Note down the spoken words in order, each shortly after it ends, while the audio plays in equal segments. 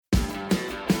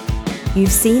You've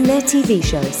seen their TV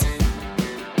shows.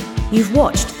 You've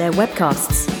watched their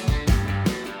webcasts.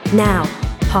 Now,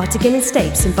 Hartigan and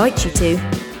Stapes invite you to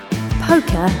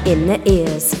Poker in the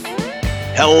Ears.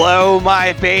 Hello,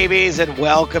 my babies, and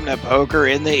welcome to Poker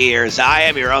in the Ears. I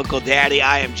am your Uncle Daddy.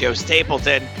 I am Joe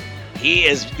Stapleton. He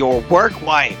is your work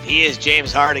wife. He is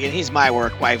James Hartigan. He's my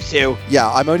work wife, too. Yeah,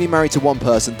 I'm only married to one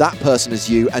person. That person is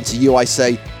you, and to you I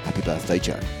say, happy birthday,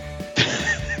 Joe.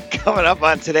 Coming up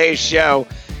on today's show,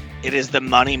 it is the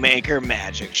Moneymaker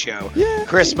Magic Show. Yeah.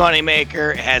 Chris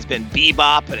Moneymaker has been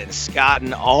bebopping and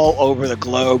scotting all over the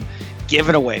globe,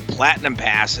 giving away platinum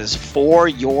passes for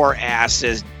your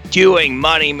asses, doing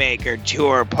Moneymaker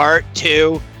Tour Part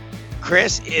 2.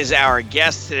 Chris is our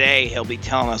guest today. He'll be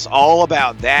telling us all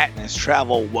about that and his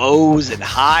travel woes and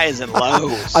highs and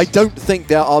lows. I don't think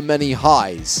there are many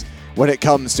highs when it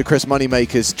comes to Chris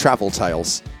Moneymaker's travel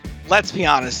tales. Let's be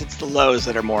honest, it's the lows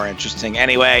that are more interesting.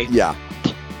 Anyway, yeah.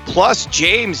 Plus,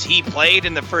 James, he played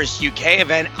in the first UK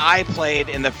event. I played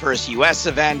in the first US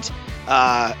event.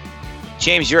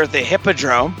 James, you're at the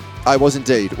Hippodrome. I was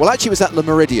indeed. Well, actually, it was at Le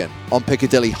Méridien on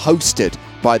Piccadilly, hosted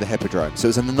by the Hippodrome. So it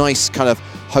was in a nice kind of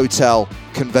hotel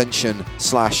convention /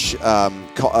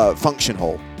 function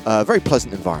hall. Very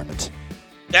pleasant environment.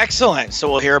 Excellent. So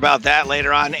we'll hear about that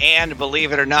later on. And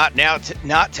believe it or not,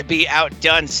 not to be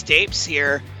outdone, Stapes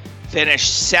here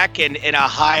finished second in a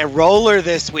high roller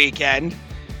this weekend.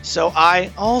 So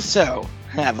I also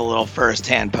have a little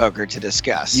first-hand poker to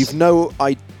discuss. You've no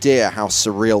idea how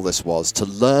surreal this was to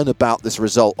learn about this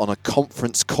result on a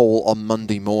conference call on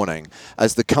Monday morning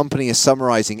as the company is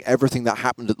summarizing everything that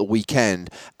happened at the weekend.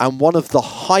 And one of the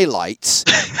highlights,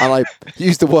 and I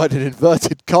use the word in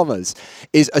inverted commas,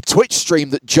 is a Twitch stream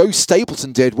that Joe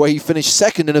Stapleton did where he finished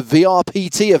second in a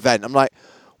VRPT event. I'm like,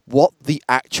 what the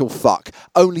actual fuck?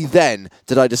 Only then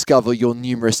did I discover your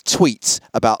numerous tweets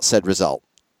about said result.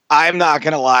 I'm not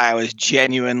going to lie. I was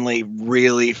genuinely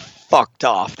really fucked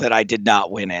off that I did not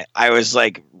win it. I was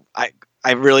like,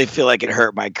 I really feel like it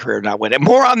hurt my career not win it.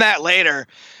 More on that later.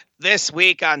 This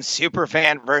week on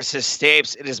Superfan versus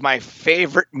Stapes, it is my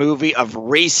favorite movie of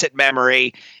recent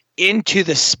memory, Into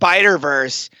the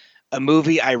Spider-Verse, a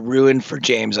movie I ruined for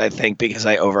James, I think, because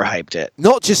I overhyped it.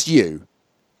 Not just you.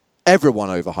 Everyone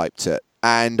overhyped it.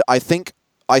 And I think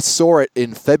I saw it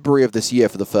in February of this year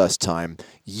for the first time.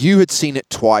 You had seen it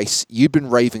twice. You'd been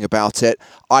raving about it.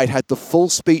 I'd had the full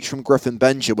speech from Griffin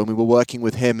Benja when we were working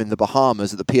with him in the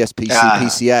Bahamas at the PSPC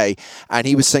PCA, and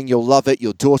he was saying, you'll love it,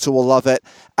 your daughter will love it.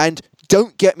 And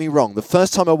don't get me wrong, the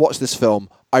first time I watched this film,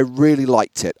 I really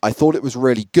liked it. I thought it was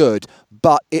really good,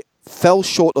 but it fell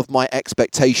short of my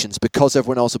expectations because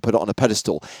everyone else had put it on a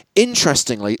pedestal.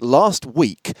 Interestingly, last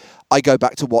week, I go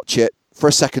back to watch it for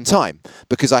a second time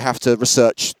because I have to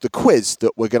research the quiz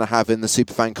that we're going to have in the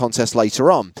Superfan contest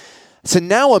later on. So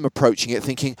now I'm approaching it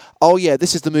thinking, oh yeah,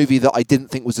 this is the movie that I didn't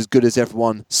think was as good as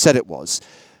everyone said it was.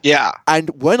 Yeah. And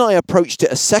when I approached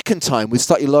it a second time with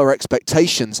slightly lower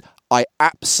expectations, I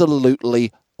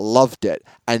absolutely loved it.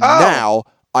 And now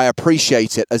I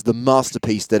appreciate it as the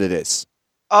masterpiece that it is.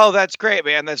 Oh, that's great,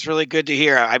 man. That's really good to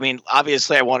hear. I mean,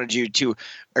 obviously I wanted you to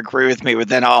agree with me, but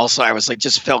then also I was like,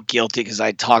 just felt guilty because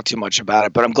I talked too much about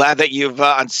it. But I'm glad that you've,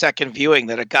 on second viewing,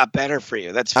 that it got better for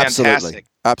you. That's fantastic.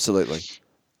 Absolutely.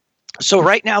 So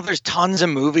right now there's tons of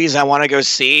movies I want to go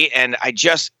see, and I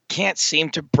just can't seem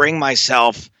to bring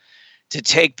myself to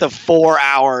take the 4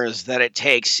 hours that it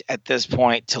takes at this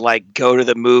point to like go to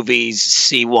the movies,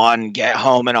 see one, get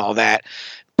home and all that.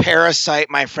 Parasite,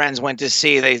 my friends went to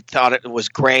see. They thought it was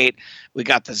great. We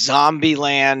got the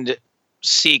Zombieland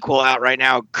sequel out right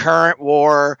now, Current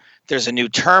War. There's a new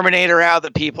Terminator out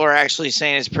that people are actually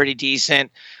saying is pretty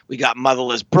decent. We got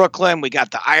Motherless Brooklyn. We got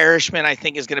The Irishman, I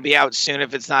think is going to be out soon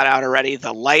if it's not out already.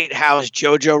 The Lighthouse,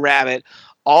 Jojo Rabbit.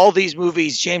 All these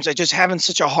movies, James, I just having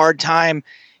such a hard time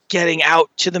getting out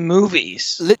to the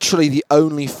movies. Literally the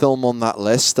only film on that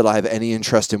list that I have any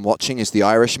interest in watching is The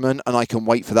Irishman, and I can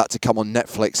wait for that to come on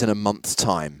Netflix in a month's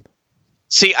time.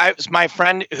 See, my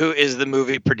friend who is the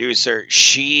movie producer,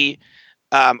 she,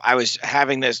 I was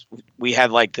having this, we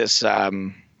had like this,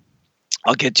 I'll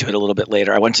get to it a little bit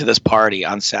later. I went to this party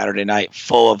on Saturday night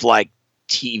full of like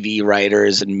TV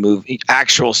writers and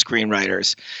actual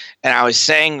screenwriters. And I was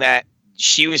saying that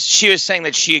she was saying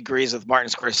that she agrees with Martin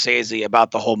Scorsese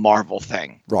about the whole Marvel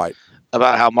thing. Right.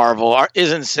 About how Marvel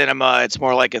isn't cinema. It's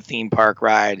more like a theme park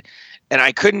ride. And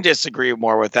I couldn't disagree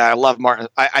more with that. I love Martin.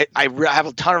 I have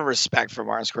a ton of respect for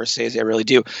Martin Scorsese. I really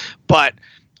do. But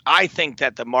I think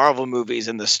that the Marvel movies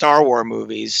and the Star Wars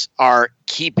movies are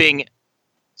keeping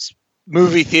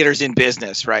movie theaters in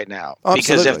business right now.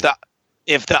 Absolutely. Because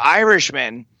if the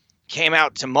Irishman came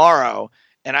out tomorrow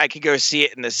and I could go see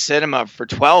it in the cinema for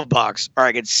 $12, or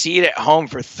I could see it at home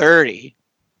for 30,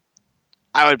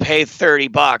 I would pay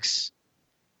 $30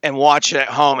 and watch it at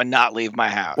home and not leave my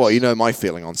house. Well, you know my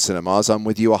feeling on cinemas. I'm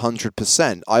with you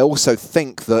 100%. I also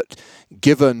think that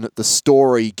given the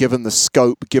story, given the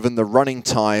scope, given the running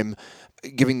time,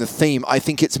 given the theme, I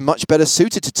think it's much better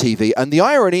suited to TV. And the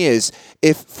irony is,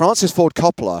 if Francis Ford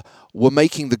Coppola were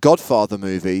making the Godfather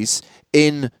movies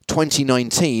in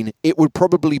 2019, it would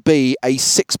probably be a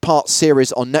 6-part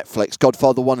series on Netflix,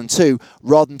 Godfather 1 and 2,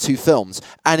 rather than 2 films.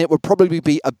 And it would probably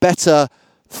be a better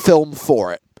film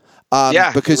for it.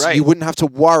 Because you wouldn't have to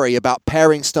worry about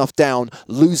paring stuff down,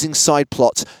 losing side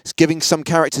plots, giving some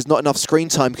characters not enough screen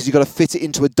time because you've got to fit it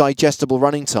into a digestible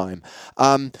running time.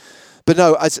 But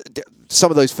no, as some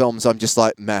of those films, I'm just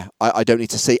like, meh, I don't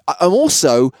need to see. I'm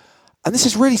also, and this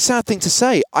is a really sad thing to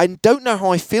say, I don't know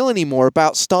how I feel anymore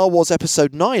about Star Wars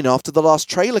Episode 9 after the last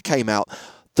trailer came out.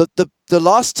 The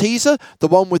last teaser, the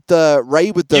one with the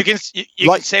Rey with the... You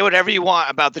can say whatever you want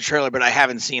about the trailer, but I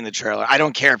haven't seen the trailer. I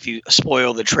don't care if you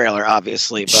spoil the trailer,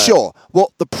 obviously. But... Sure.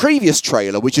 Well, the previous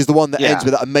trailer, which is the one that ends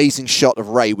with that amazing shot of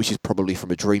Rey, which is probably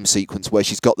from a dream sequence where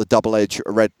she's got the double-edged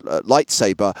red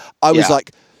lightsaber, I was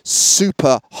like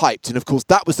super hyped. And of course,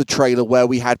 that was the trailer where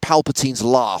we had Palpatine's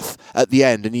laugh at the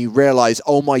end, and you realize,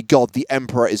 oh my God, the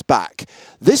Emperor is back.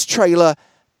 This trailer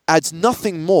adds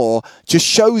nothing more, just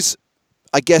shows,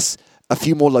 I guess, a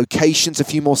few more locations, a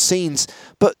few more scenes,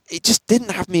 but it just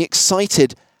didn't have me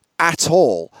excited at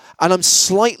all. And I'm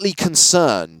slightly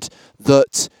concerned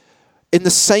that in the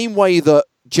same way that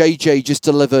JJ just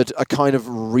delivered a kind of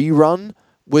rerun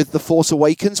with The Force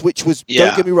Awakens, which was,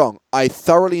 don't get me wrong, I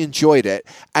thoroughly enjoyed it,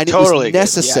 and it was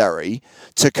necessary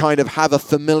to kind of have a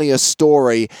familiar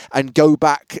story and go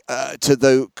back to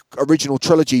the original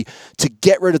trilogy to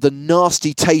get rid of the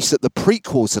nasty taste that the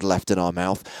prequels had left in our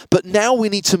mouth. But now we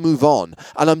need to move on,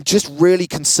 and I'm just really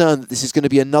concerned that this is going to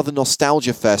be another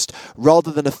nostalgia fest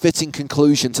rather than a fitting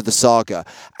conclusion to the saga.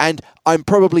 And I'm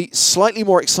probably slightly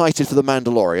more excited for The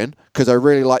Mandalorian, because I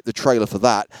really like the trailer for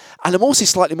that, and I'm also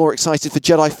slightly more excited for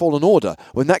Jedi Fallen Order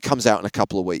when that comes out in a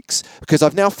couple of weeks, because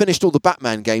I've now finished all the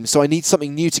Batman games, so I need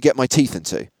something new to get my teeth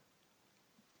into.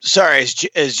 Sorry,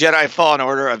 is Jedi Fallen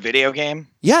Order a video game?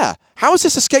 Yeah. How has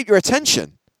this escaped your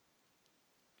attention?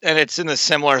 And it's in the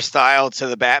similar style to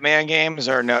the Batman games,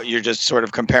 or no, you're just sort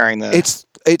of comparing the...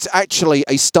 It's actually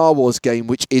a Star Wars game,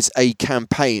 which is a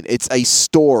campaign. It's a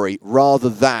story rather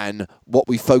than what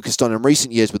we focused on in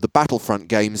recent years with the Battlefront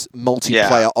games,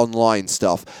 multiplayer online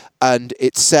stuff. And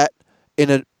it's set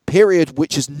in a period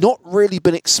which has not really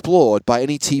been explored by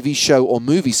any TV show or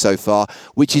movie so far,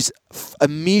 which is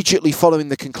immediately following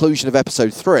the conclusion of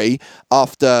Episode 3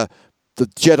 after the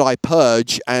Jedi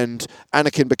Purge and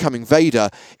Anakin becoming Vader.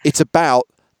 It's about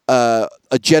a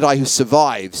Jedi who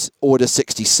survives Order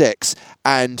 66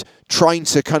 and trying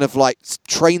to kind of like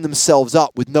train themselves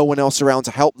up with no one else around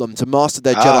to help them to master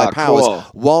their Jedi powers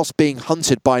whilst being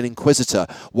hunted by an Inquisitor,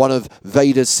 one of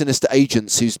Vader's sinister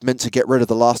agents who's meant to get rid of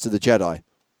the last of the Jedi.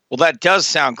 Well, that does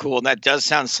sound cool, and that does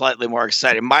sound slightly more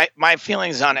exciting. My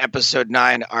feelings on Episode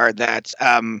 9 are that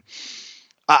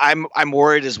I'm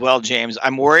worried as well, James.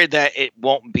 I'm worried that it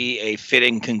won't be a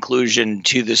fitting conclusion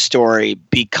to the story,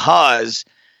 because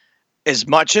as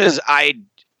much as I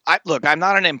look, I'm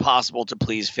not an impossible to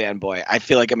please fanboy. I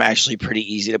feel like I'm actually pretty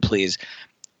easy to please.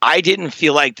 I didn't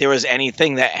feel like there was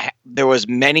there was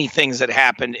many things that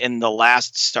happened in the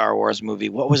last Star Wars movie.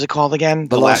 What was it called again?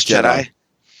 The Last Jedi.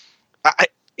 I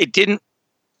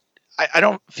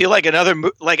don't feel like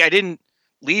I didn't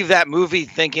leave that movie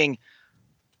thinking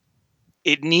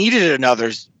it needed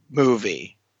another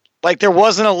movie. Like, there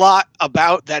wasn't a lot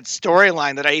about that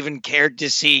storyline that I even cared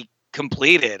to see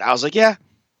completed. I was like, yeah,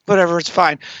 whatever, it's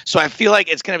fine. So I feel like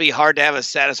it's going to be hard to have a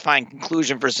satisfying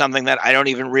conclusion for something that I don't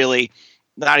even really,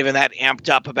 not even that amped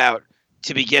up about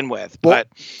to begin with. Well, but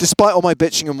despite all my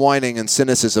bitching and whining and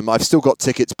cynicism, I've still got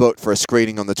tickets booked for a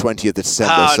screening on the 20th of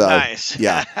December. Oh, so, nice.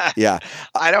 Yeah.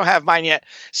 I don't have mine yet.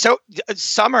 So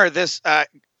Summer,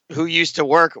 who used to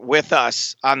work with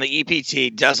us on the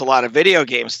EPT, does a lot of video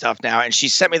game stuff now, and she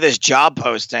sent me this job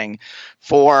posting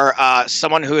for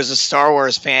someone who is a Star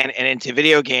Wars fan and into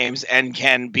video games and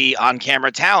can be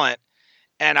on-camera talent.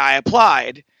 And I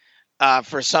applied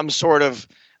for some sort of,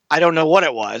 I don't know what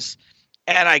it was,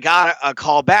 and I got a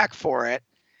call back for it.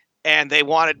 And they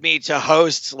wanted me to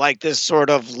host like this sort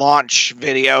of launch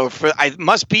video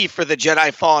must be for the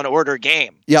Jedi Fallen Order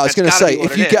game. Yeah, I was going to say,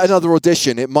 if you get another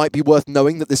audition, it might be worth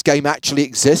knowing that this game actually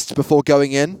exists before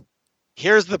going in.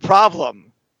 Here's the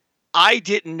problem. I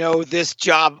didn't know this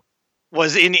job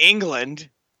was in England,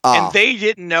 and they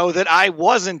didn't know that I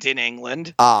wasn't in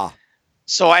England.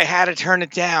 So I had to turn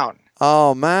it down.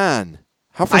 Oh man,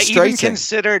 how frustrating!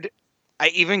 I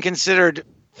even considered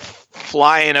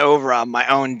flying over on my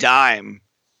own dime,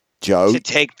 Joe, to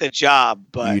take the job.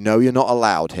 But you know you're not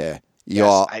allowed here. You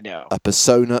are I know. a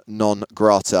persona non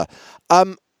grata.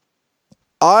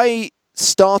 I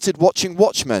started watching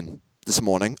Watchmen this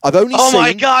morning. Oh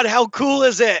my God, how cool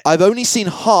is it? I've only seen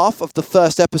half of the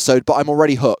first episode, but I'm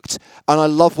already hooked. And I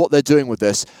love what they're doing with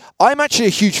this. I'm actually a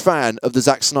huge fan of the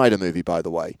Zack Snyder movie, by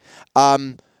the way.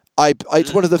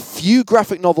 It's one of the few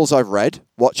graphic novels I've read,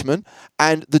 Watchmen,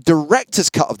 and the director's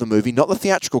cut of the movie, not the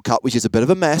theatrical cut, which is a bit of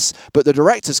a mess, but the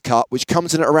director's cut, which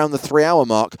comes in at around the 3-hour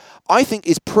mark, I think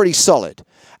is pretty solid.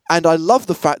 And I love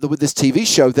the fact that with this TV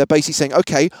show, they're basically saying,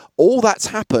 okay, all that's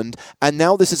happened, and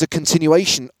now this is a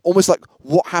continuation, almost like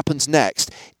what happens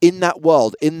next in that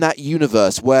world, in that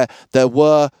universe where there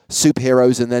were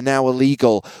superheroes and they're now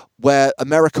illegal, where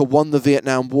America won the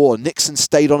Vietnam War, Nixon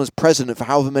stayed on as president for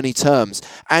however many terms.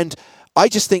 And I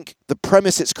just think the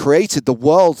premise it's created, the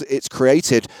world it's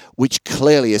created, which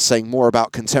clearly is saying more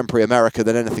about contemporary America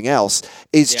than anything else,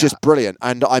 is just brilliant.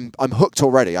 And I'm hooked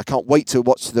already. I can't wait to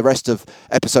watch the rest of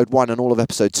episode 1 and all of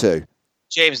episode 2.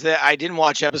 James, I didn't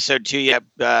watch episode 2 yet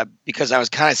because I was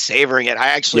kind of savoring it. I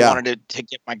actually wanted to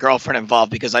get my girlfriend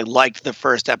involved because I liked the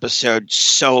first episode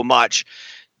so much.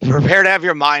 Prepare to have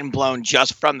your mind blown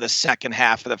just from the second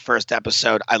half of the first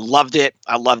episode. I loved it.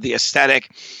 I love the aesthetic.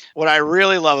 What I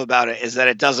really love about it is that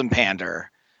it doesn't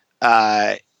pander.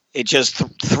 It just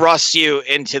thrusts you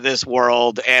into this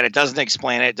world, and it doesn't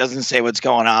explain it. It doesn't say what's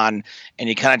going on, and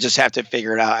you kind of just have to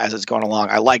figure it out as it's going along.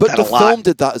 I like that a lot. But the film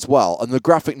did that as well, and the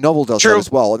graphic novel does that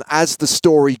as well. And as the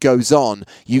story goes on,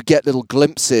 you get little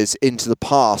glimpses into the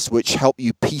past which help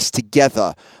you piece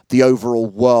together the overall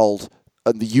world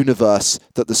and the universe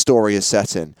that the story is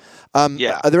set in. Are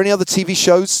there any other TV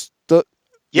shows that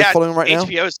you're following right now?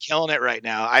 HBO's killing it right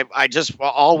now. I just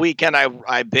all weekend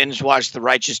I binge watched The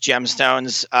Righteous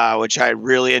Gemstones, which I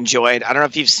really enjoyed. I don't know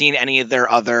if you've seen any of their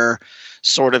other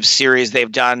sort of series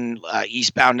they've done,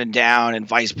 Eastbound and Down and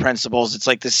Vice Principals. It's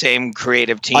like the same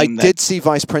creative team. I did see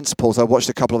Vice Principals. I watched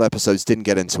a couple of episodes, didn't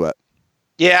get into it.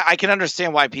 Yeah, I can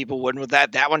understand why people wouldn't with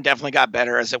that. That one definitely got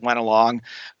better as it went along.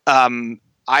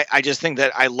 I just think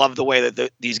that I love the way that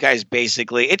these guys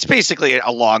it's basically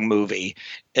a long movie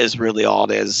is really all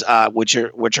it is, which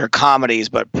are comedies,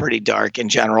 but pretty dark in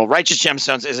general. Righteous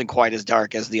Gemstones isn't quite as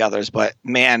dark as the others, but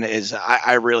man,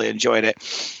 I really enjoyed it.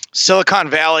 Silicon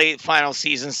Valley final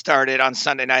season started on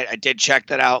Sunday night. I did check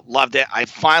that out. Loved it. I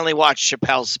finally watched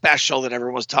Chappelle's special that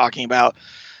everyone was talking about.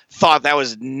 Thought that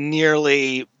was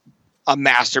nearly a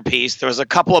masterpiece. There was a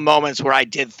couple of moments where I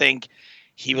did think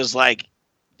he was like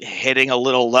hitting a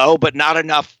little low, but not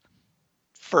enough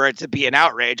for it to be an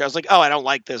outrage. I was like, oh, I don't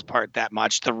like this part that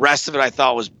much. The rest of it I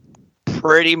thought was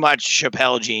pretty much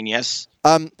Chappelle genius.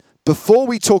 Before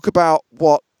we talk about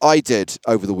what I did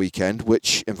over the weekend,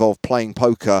 which involved playing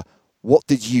poker, what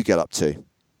did you get up to?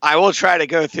 I will try to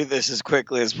go through this as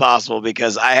quickly as possible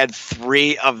because I had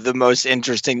 3 of the most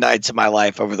interesting nights of my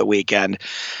life over the weekend.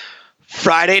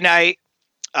 Friday night,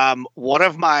 one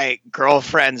of my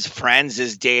girlfriend's friends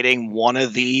is dating one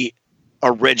of the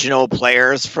original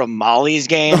players from Molly's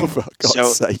Game. Oh, for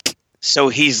God's sake. So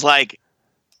he's like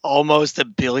almost a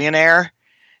billionaire,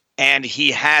 and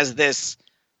he has this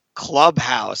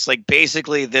clubhouse, like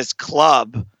basically this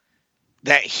club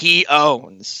that he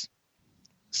owns.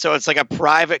 So it's like a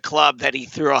private club that he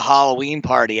threw a Halloween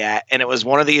party at, and it was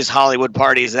one of these Hollywood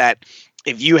parties that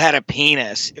if you had a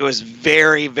penis, it was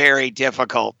very, very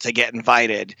difficult to get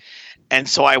invited. And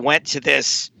so I went to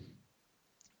this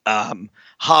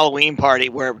Halloween party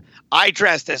where I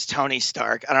dressed as Tony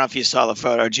Stark. I don't know if you saw the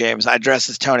photo, James. I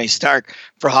dressed as Tony Stark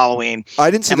for Halloween.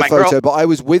 I didn't see the photo, but I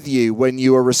was with you when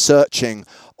you were researching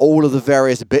all of the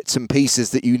various bits and pieces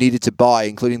that you needed to buy,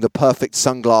 including the perfect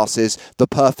sunglasses, the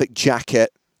perfect jacket.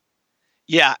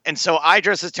 Yeah, and so I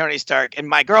dressed as Tony Stark, and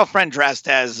my girlfriend dressed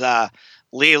as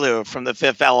Lilu from The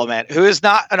Fifth Element, who is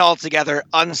not an altogether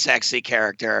unsexy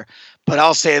character, but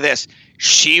I'll say this,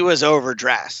 she was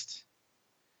overdressed.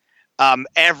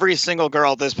 Every single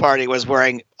girl at this party was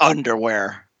wearing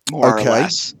underwear, more or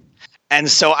less.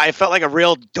 And so I felt like a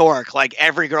real dork. Like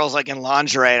every girl's like in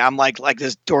lingerie, and I'm like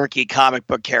this dorky comic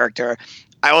book character.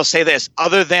 I will say this,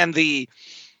 other than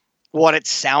what it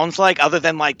sounds like, other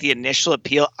than like the initial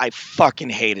appeal, I fucking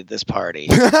hated this party.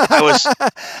 I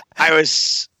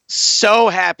was so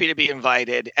happy to be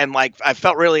invited, and like I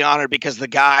felt really honored because the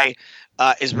guy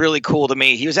is really cool to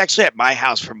me. He was actually at my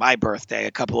house for my birthday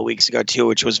a couple of weeks ago too,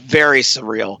 which was very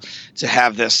surreal to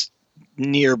have this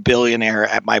near billionaire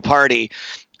at my party.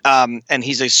 And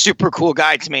he's a super cool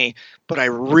guy to me, but I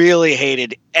really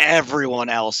hated everyone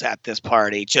else at this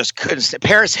party. Just couldn't stand.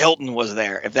 Paris Hilton was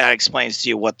there, if that explains to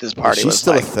you what this party was like. She's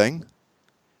still a thing?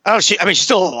 Oh, she's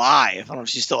still alive. I don't know if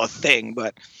she's still a thing,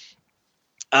 but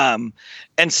and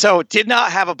so did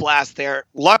not have a blast there.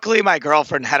 Luckily, my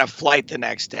girlfriend had a flight the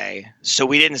next day, so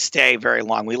we didn't stay very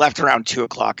long. We left around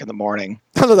 2:00 in the morning.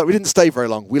 No, we didn't stay very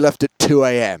long. We left at 2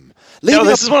 a.m. No,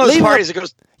 this is one of those parties that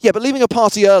goes... Yeah, but leaving a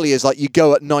party early is like you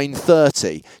go at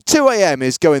 9:30. 2 a.m.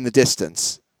 is going the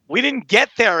distance. We didn't get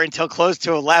there until close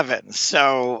to 11,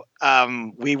 so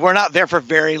we were not there for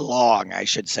very long, I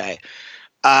should say.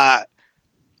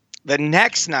 The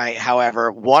next night,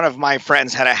 however, one of my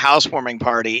friends had a housewarming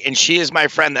party, and she is my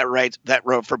friend that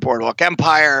wrote for Boardwalk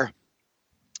Empire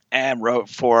and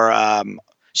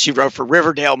she wrote for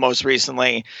Riverdale most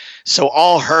recently. So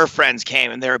all her friends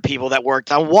came, and there were people that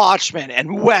worked on Watchmen and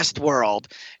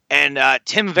Westworld. And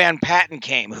Tim Van Patten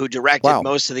came, who directed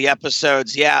most of the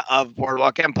episodes, of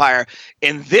Boardwalk Empire.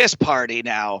 In this party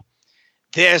now,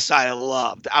 this I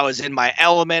loved. I was in my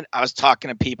element. I was talking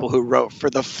to people who wrote for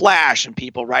The Flash and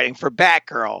people writing for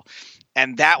Batgirl.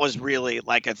 And that was really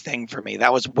like a thing for me.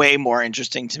 That was way more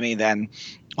interesting to me than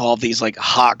all of these like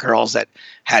hot girls that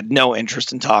had no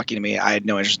interest in talking to me. I had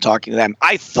no interest in talking to them.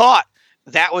 I thought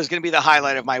that was going to be the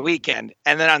highlight of my weekend.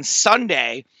 And then on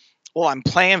Sunday, while I'm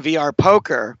playing VR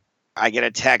poker, I get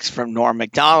a text from Norm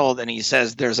Macdonald, and he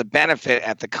says, there's a benefit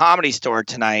at the Comedy Store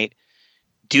tonight.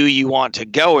 Do you want to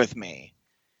go with me?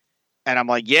 And I'm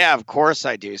like, yeah, of course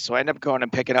I do. So I end up going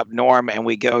and picking up Norm, and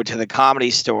we go to the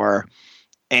Comedy Store.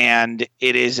 And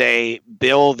it is a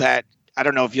bill that, I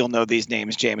don't know if you'll know these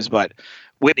names, James, but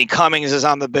Whitney Cummings is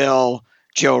on the bill.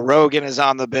 Joe Rogan is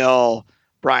on the bill.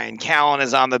 Brian Callen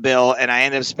is on the bill. And I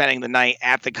ended up spending the night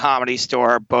at the Comedy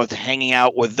Store, both hanging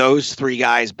out with those three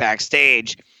guys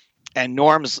backstage. And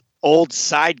Norm's old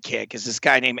sidekick is this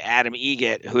guy named Adam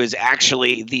Egget, who is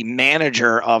actually the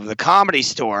manager of the Comedy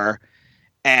Store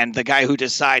and the guy who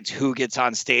decides who gets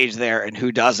on stage there and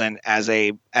who doesn't as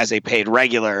a paid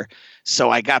regular.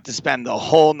 So I got to spend the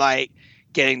whole night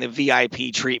getting the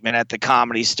VIP treatment at the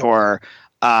Comedy Store,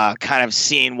 kind of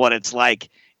seeing what it's like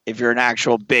if you're an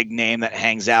actual big name that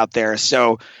hangs out there.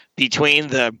 So between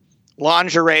the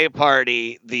lingerie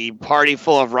party, the party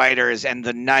full of writers, and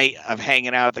the night of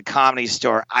hanging out at the Comedy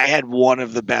Store, I had one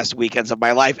of the best weekends of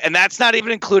my life. And that's not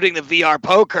even including the VR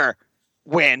poker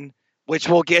win, which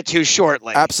we'll get to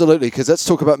shortly. Absolutely, because let's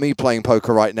talk about me playing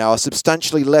poker right now. A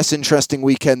substantially less interesting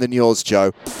weekend than yours, Joe.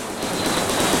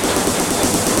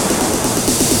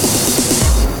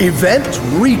 Event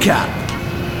recap.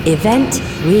 Event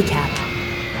recap.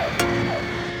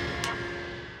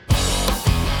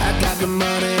 I got the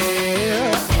money.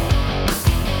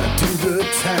 Good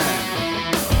time.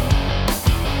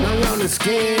 No running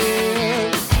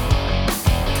scared.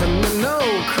 Commit no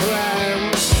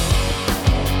crime.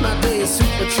 My day is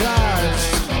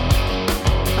supercharged.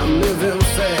 I'm living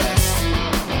fast.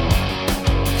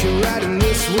 You're riding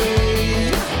this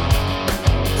way.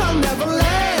 I'll never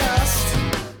last.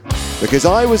 Because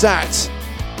I was at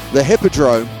the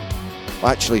Hippodrome,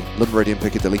 actually Le Méridien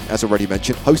Piccadilly, as already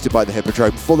mentioned, hosted by the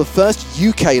Hippodrome, for the first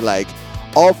UK leg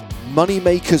of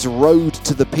Moneymaker's Road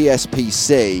to the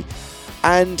PSPC,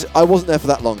 and I wasn't there for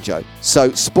that long, Joe.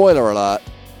 So, spoiler alert,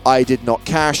 I did not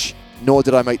cash, nor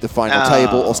did I make the final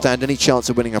table or stand any chance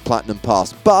of winning a platinum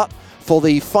pass. But for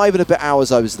the 5 and a bit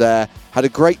hours I was there, had a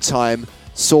great time,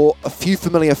 saw a few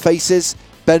familiar faces,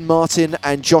 Ben Martin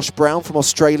and Josh Brown from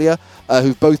Australia,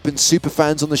 who've both been super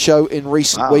fans on the show in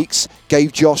recent weeks,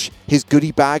 gave Josh his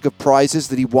goodie bag of prizes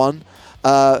that he won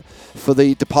for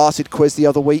the Departed quiz the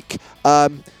other week.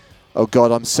 Oh,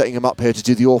 God, I'm setting him up here to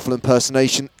do the awful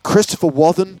impersonation. Christopher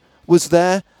Wathen was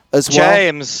there as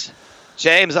well.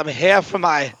 James, I'm here for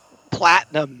my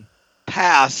platinum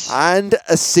pass. And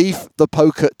Asif, the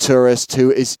poker tourist,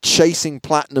 who is chasing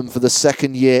platinum for the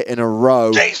second year in a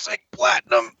row. Chasing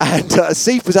platinum. And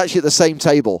Asif was actually at the same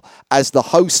table as the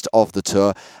host of the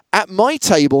tour. At my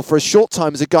table for a short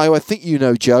time is a guy who I think you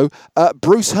know, Joe,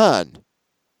 Bruce Hearn.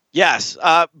 Yes,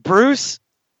 Bruce.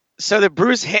 So did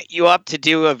Bruce hit you up to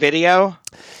do a video?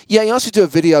 Yeah, he asked me to do a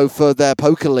video for their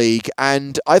poker league,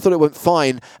 and I thought it went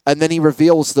fine. And then he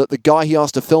reveals that the guy he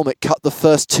asked to film it cut the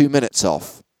first 2 minutes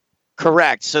off.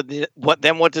 Correct. So what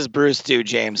does Bruce do,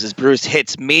 James? Is Bruce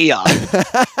hits me up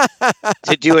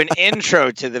to do an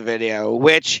intro to the video,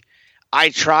 which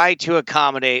I try to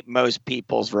accommodate most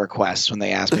people's requests when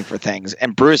they ask me for things.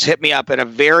 And Bruce hit me up at a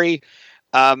very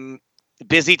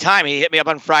busy time. He hit me up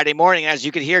on Friday morning. As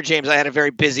you could hear, James, I had a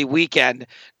very busy weekend.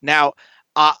 Now,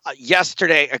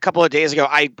 yesterday, a couple of days ago,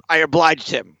 I obliged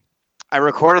him. I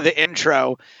recorded the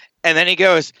intro, And then he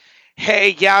goes,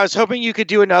 hey, yeah, I was hoping you could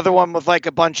do another one with like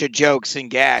a bunch of jokes and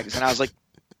gags. And I was like,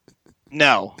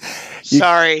 no,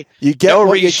 sorry. You get no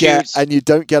what reshoots. you get and you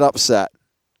don't get upset.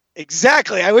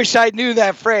 Exactly. I wish I knew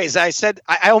that phrase. I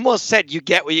almost said, you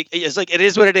get what you, it's like, it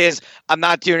is what it is. I'm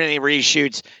not doing any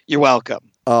reshoots. You're welcome.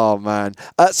 Oh, man.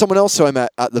 Someone else who I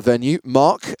met at the venue,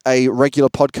 Mark, a regular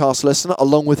podcast listener,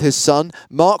 along with his son.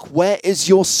 Mark, where is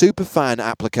your superfan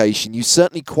application? You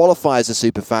certainly qualify as a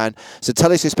superfan, so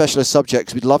tell us your specialist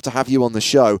subjects. We'd love to have you on the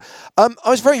show. I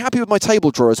was very happy with my table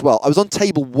draw as well. I was on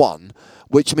table 1,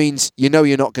 which means you're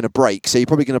not going to break, so you're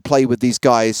probably going to play with these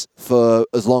guys for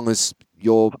as long as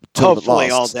your tournament hopefully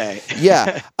lasts. all day.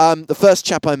 Yeah. The first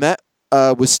chap I met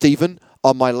was Stephen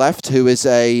on my left, who is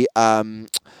a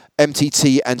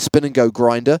MTT and spin and go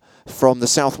grinder from the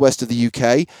southwest of the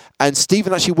UK. And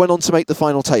Stephen actually went on to make the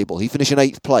final table. He finished in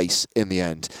 8th place in the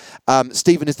end.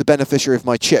 Stephen is the beneficiary of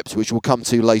my chips, which we'll come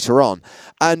to later on.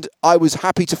 And I was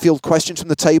happy to field questions from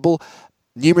the table.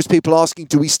 Numerous people asking,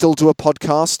 do we still do a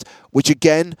podcast? Which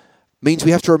again means we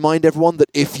have to remind everyone that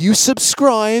if you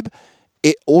subscribe,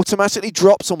 it automatically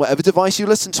drops on whatever device you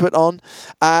listen to it on.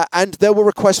 And there were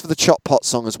requests for the Chop Pot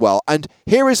song as well. And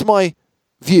here is my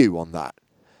view on that.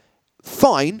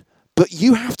 Fine, but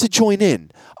you have to join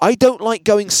in. I don't like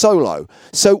going solo.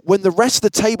 So when the rest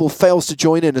of the table fails to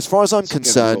join in, as far as I'm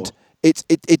concerned,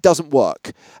 it doesn't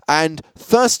work. And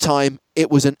first time, it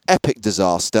was an epic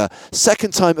disaster.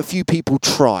 Second time, a few people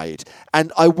tried.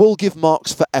 And I will give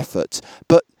marks for effort.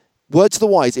 But word to the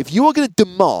wise, if you are going to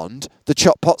demand the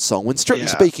Chop Pot song, when strictly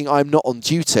speaking, I'm not on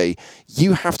duty,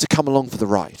 you have to come along for the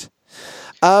ride.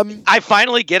 I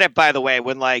finally get it, by the way,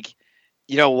 when like,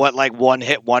 you know what, like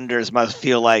one-hit wonders must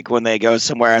feel like when they go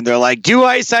somewhere and they're like, do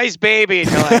Ice Ice Baby,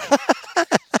 and you're like,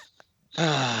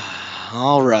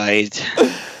 all right.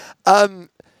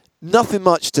 Nothing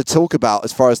much to talk about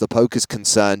as far as the poker's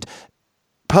concerned.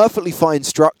 Perfectly fine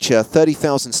structure,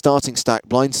 30,000 starting stack,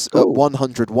 blinds at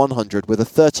 100 with a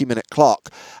 30-minute clock.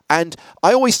 And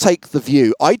I always take the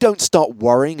view, I don't start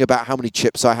worrying about how many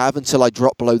chips I have until I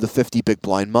drop below the 50 big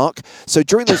blind mark. So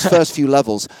during those first few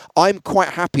levels, I'm quite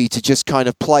happy to just kind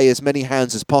of play as many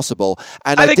hands as possible.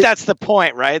 And I think that's the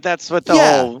point, right? That's what the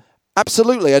whole...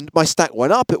 Absolutely, and my stack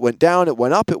went up, it went down, it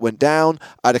went up, it went down.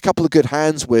 I had a couple of good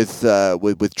hands with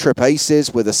trip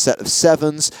aces, with a set of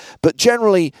 7s, but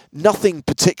generally nothing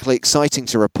particularly exciting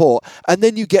to report. And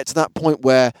then you get to that point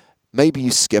where maybe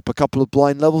you skip a couple of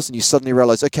blind levels and you suddenly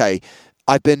realize, okay,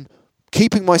 I've been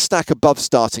keeping my stack above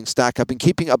starting stack, I've been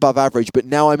keeping it above average, but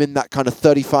now I'm in that kind of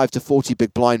 35 to 40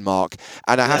 big blind mark,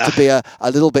 and I have to be a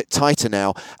little bit tighter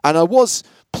now. And I was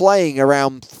playing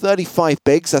around 35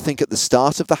 bigs, I think, at the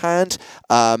start of the hand.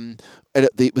 And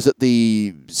it was at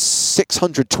the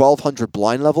 600, 1200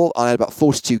 blind level. I had about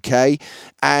 42k,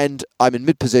 and I'm in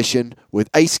mid position with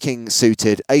ace king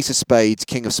suited, ace of spades,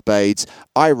 king of spades.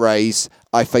 I raise.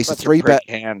 I face a 3-bet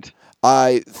hand.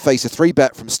 I face a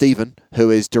 3-bet from Stephen,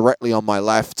 who is directly on my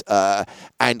left,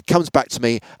 and comes back to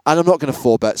me. And I'm not going to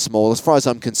 4-bet small. As far as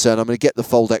I'm concerned, I'm going to get the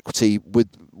fold equity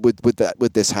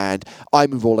with this hand. I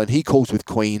move all in. He calls with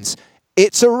queens.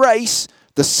 It's a race,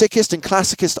 the sickest and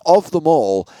classicest of them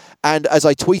all. And as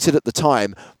I tweeted at the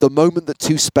time, the moment that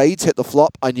 2 spades hit the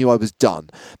flop, I knew I was done,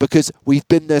 because we've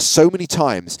been there so many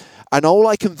times. And all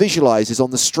I can visualize is on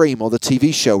the stream or the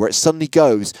TV show where it suddenly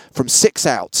goes from 6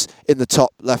 outs in the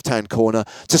top left-hand corner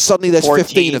to suddenly there's 14.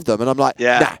 15 of them. And I'm like,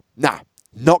 nah,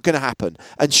 not going to happen.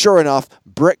 And sure enough,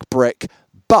 brick.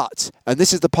 But, and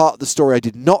this is the part of the story I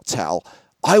did not tell,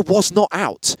 I was not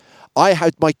out. I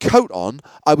had my coat on.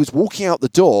 I was walking out the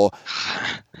door,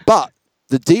 but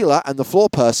the dealer and the floor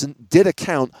person did a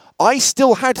count. I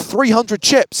still had 300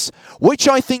 chips, which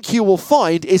I think you will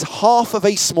find is half of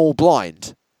a small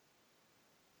blind.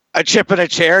 A chip and a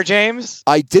chair, James?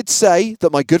 I did say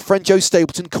that my good friend Joe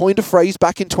Stapleton coined a phrase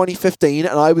back in 2015,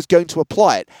 and I was going to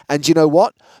apply it. And you know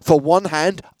what? For one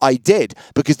hand, I did.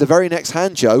 Because the very next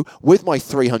hand, Joe, with my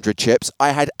 300 chips,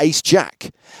 I had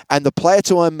ace-jack. And the player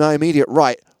to my immediate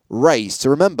right raised. So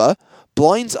remember,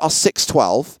 blinds are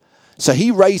 6-12. So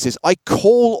he raises. I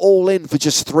call all in for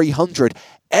just 300.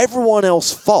 Everyone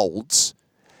else folds.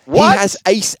 What? He has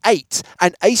ace-8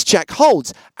 and ace-jack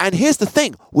holds. And here's the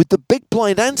thing. With the big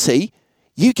blind ante,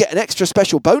 you get an extra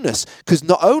special bonus, because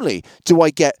not only do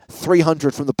I get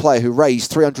 300 from the player who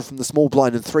raised, 300 from the small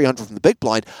blind, and 300 from the big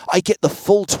blind, I get the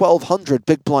full 1,200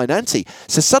 big blind ante.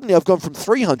 So suddenly I've gone from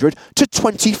 300 to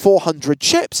 2,400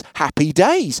 chips. Happy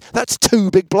days. That's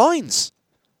 2 big blinds.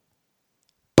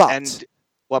 But... And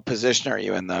what position are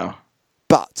you in, though?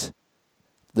 But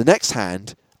the next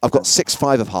hand, I've got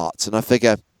 6-5 of hearts, and I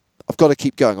figure I've got to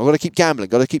keep going. I've got to keep gambling.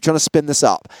 Got to keep trying to spin this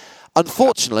up.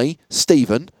 Unfortunately,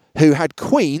 Stephen, who had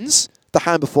queens the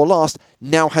hand before last,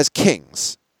 now has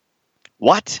kings.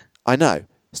 What? I know.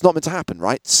 It's not meant to happen,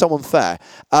 right? So unfair.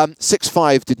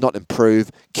 6-5 did not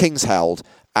improve. Kings held,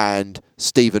 and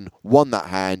Stephen won that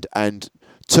hand and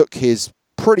took his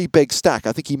pretty big stack.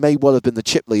 I think he may well have been the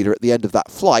chip leader at the end of that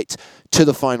flight to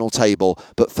the final table,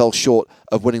 but fell short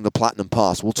of winning the Platinum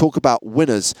Pass. We'll talk about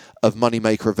winners of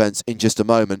Moneymaker events in just a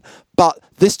moment. But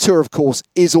this tour, of course,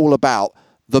 is all about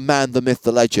the man, the myth,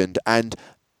 the legend. And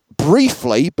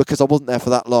briefly, because I wasn't there for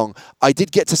that long, I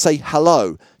did get to say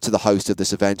hello to the host of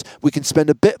this event. We can spend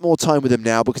a bit more time with him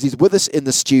now because he's with us in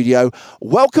the studio.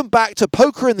 Welcome back to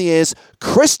Poker in the Ears,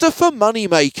 Christopher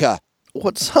Moneymaker.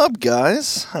 What's up,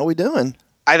 guys? How we doing?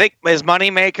 I think, is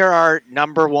Moneymaker our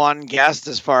number one guest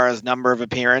as far as number of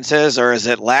appearances, or is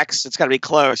it Lex? It's got to be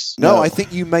close. No, I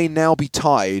think you may now be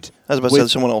tied I was about to say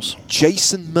someone else.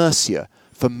 Jason Mercier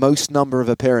for most number of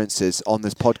appearances on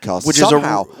this podcast. Which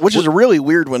is a really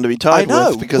weird one to be tied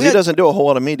with because he doesn't do a whole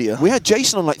lot of media. We had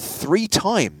Jason on like 3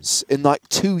 times in like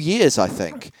 2 years, I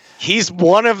think. He's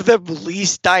one of the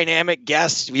least dynamic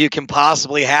guests you can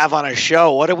possibly have on a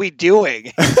show. What are we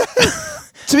doing?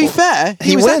 To be fair,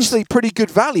 he was actually pretty good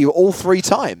value all 3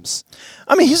 times.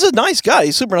 I mean, he's a nice guy.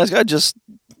 He's a super nice guy. Just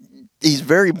he's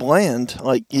very bland,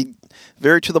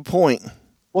 very to the point.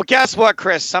 Well, guess what,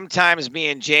 Chris? Sometimes me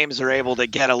and James are able to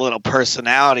get a little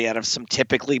personality out of some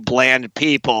typically bland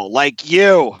people like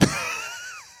you.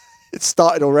 It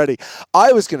started already.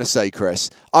 I was going to say, Chris,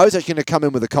 I was actually going to come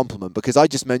in with a compliment because I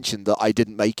just mentioned that I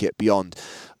didn't make it beyond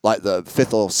like the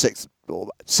 5th or 6th or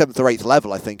 7th or 8th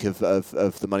level, I think, of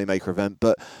the Moneymaker event.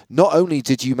 But not only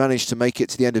did you manage to make it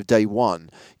to the end of day 1,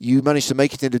 you managed to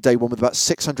make it to the end of day 1 with about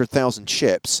 600,000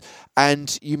 chips,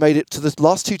 and you made it to the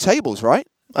last 2 tables, right?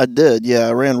 I did, yeah.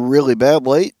 I ran really bad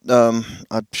late.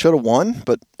 I should have won,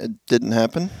 but it didn't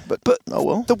happen. But oh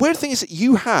well. The weird thing is that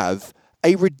you have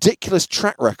a ridiculous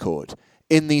track record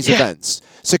in these events.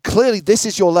 So clearly this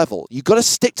is your level. You've got to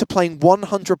stick to playing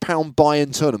 £100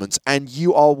 buy-in tournaments and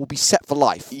you will be set for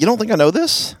life. You don't think I know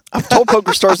this? I've told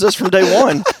PokerStars this from day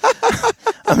 1.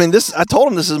 I mean, I told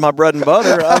them this is my bread and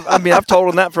butter. I've told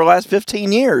them that for the last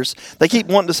 15 years. They keep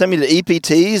wanting to send me to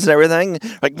EPTs and everything.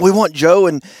 Like, we want Joe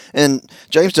and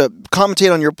James to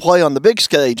commentate on your play on the big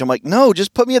stage. I'm like, no,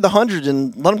 just put me at the 100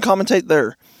 and let them commentate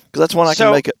there because that's when I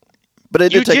can make it. But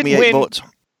it did take me 8 bullets.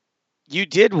 You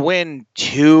did win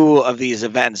 2 of these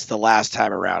events the last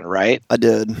time around, right? I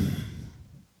did.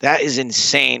 That is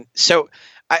insane. So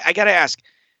I got to ask,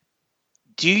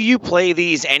 do you play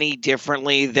these any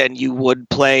differently than you would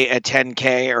play a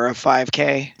 10K or a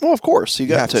 5K? Well, of course. You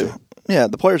got to. Yeah,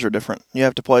 the players are different. You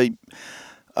have to play.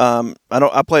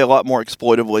 I play a lot more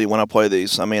exploitively when I play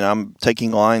these. I mean, I'm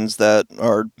taking lines that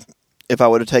are, if I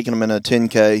would have taken them in a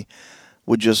 10K,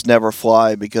 would just never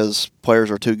fly because players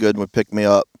are too good and would pick me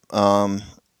up. I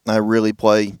really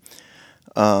play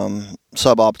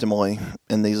suboptimally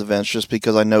in these events just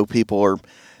because I know people are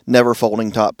never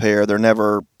folding top pair. They're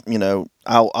never,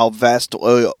 I'll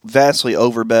vastly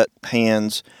overbet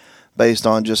hands based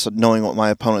on just knowing what my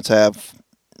opponents have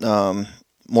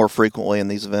more frequently in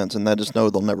these events, and I just know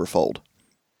they'll never fold.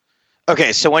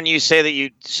 Okay, so when you say that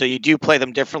you do play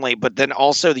them differently, but then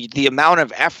also the amount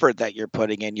of effort that you're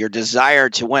putting in, your desire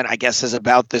to win, I guess, is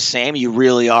about the same. You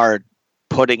really are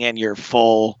putting in your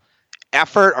full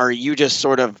effort, or are you just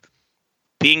sort of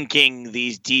binking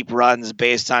these deep runs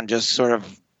based on just sort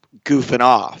of goofing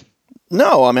off?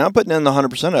 No, I mean, I'm putting in the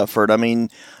 100% effort. I mean,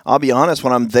 I'll be honest,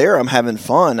 when I'm there, I'm having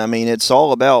fun. I mean, it's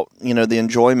all about, the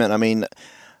enjoyment. I mean,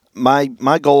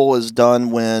 my goal is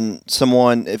done when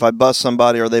if I bust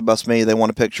somebody or they bust me, they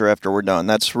want a picture after we're done.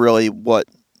 That's really what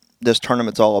this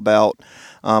tournament's all about.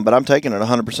 But I'm taking it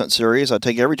 100% serious. I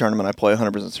take every tournament I play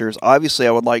 100% serious. Obviously,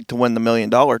 I would like to win the $1 million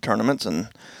tournaments, and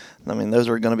I mean, those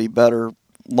are going to be better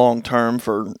long-term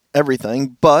for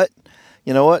everything. But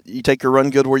you know what? You take your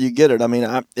run good where you get it. I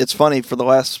mean, it's funny, for the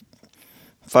last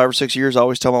 5 or 6 years, I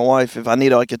always tell my wife, if I need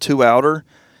like a 2-outer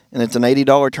and it's an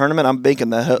 $80 tournament, I'm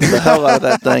banking the hell out of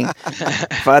that thing.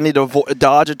 If I need to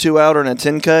dodge a 2-outer and a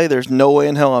 10K, there's no way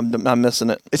in hell I'm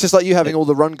missing it. It's just like you having all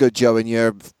the run good, Joe, in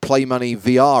your Play Money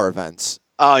VR events.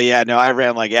 Oh yeah, no, I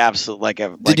ran like absolute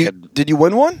Did you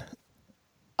win one?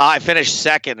 I finished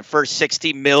second, first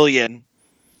 60 million.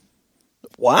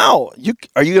 Wow,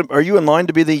 are you in line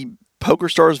to be the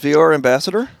PokerStars VR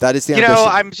ambassador? That is the ambition.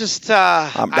 I'm just I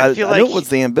feel like I knew it was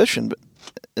the ambition, but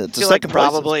it's a second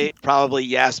probably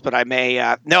yes, but I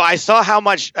may no. I saw how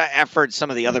much effort some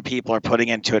of the other people are putting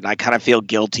into it, and I kind of feel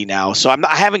guilty now. So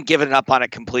I haven't given up on it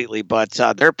completely, but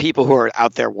there are people who are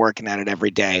out there working at it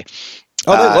every day.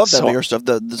 Oh, they love that VR stuff.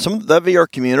 That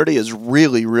VR community is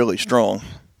really, really strong.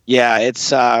 Yeah,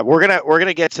 it's we're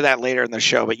gonna get to that later in the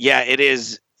show, but yeah,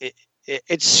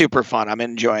 it's super fun. I'm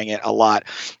enjoying it a lot.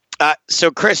 So,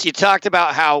 Chris, you talked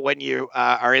about how when you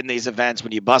are in these events,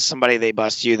 when you bust somebody, they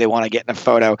bust you. They want to get in a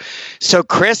photo. So,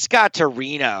 Chris got to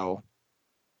Reno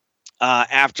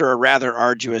after a rather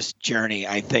arduous journey,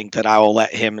 I think, that I will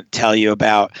let him tell you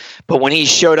about. But when he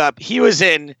showed up, he was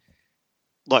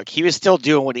still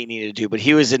doing what he needed to do, but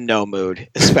he was in no mood,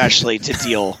 especially to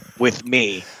deal with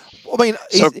me. I mean,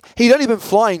 he'd only been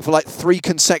flying for like 3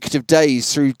 consecutive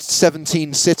days through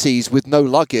 17 cities with no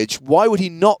luggage. Why would he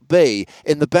not be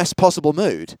in the best possible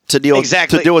mood? To deal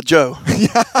with Joe.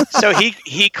 So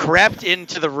he crept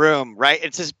into the room, right?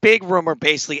 It's this big room where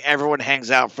basically everyone hangs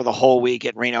out for the whole week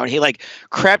at Reno. And he like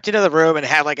crept into the room and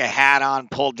had like a hat on,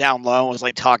 pulled down low, and was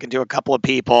like talking to a couple of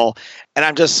people. And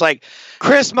I'm just like,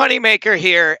 Chris Moneymaker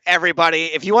here, everybody.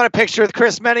 If you want a picture with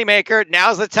Chris Moneymaker,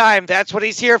 now's the time. That's what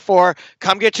he's here for.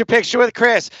 Come get your picture with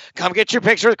Chris. Come get your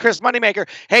picture with Chris Moneymaker.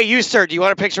 Hey, you, sir, do you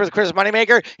want a picture with Chris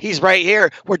Moneymaker? He's right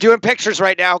here. We're doing pictures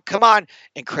right now. Come on.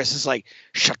 And Chris is like,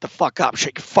 shut the fuck up.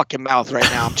 Shut your fucking mouth right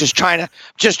now. I'm just trying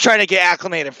to get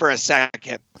acclimated for a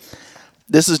second.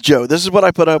 This is Joe. This is what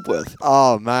I put up with.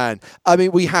 Oh, man. I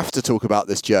mean, we have to talk about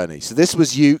this journey. So this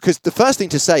was you, because the first thing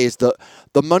to say is that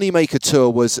the Moneymaker Tour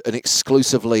was an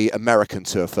exclusively American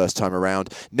tour first time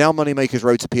around. Now Moneymaker's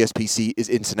Road to PSPC is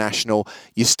international.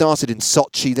 You started in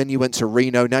Sochi, then you went to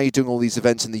Reno. Now you're doing all these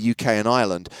events in the UK and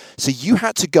Ireland. So you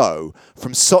had to go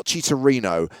from Sochi to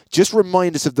Reno. Just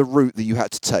remind us of the route that you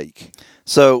had to take.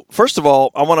 So, first of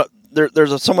all, I want to.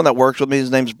 There's someone that works with me.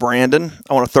 His name's Brandon.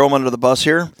 I want to throw him under the bus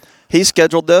here. He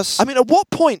scheduled this. I mean, at what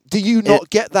point do you not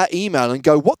get that email and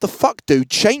go, what the fuck, dude?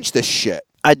 Change this shit.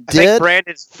 I did. I think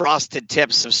Brandon's frosted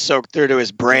tips have soaked through to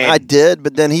his brain. I did,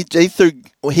 but then he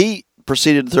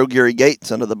proceeded to throw Gary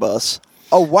Gates under the bus.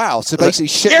 Oh, wow. So basically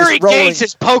shit Gary is rolling. Gates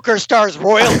is Poker Stars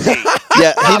royalty.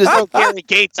 Yeah, he just threw Gary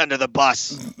Gates under the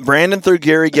bus. Brandon threw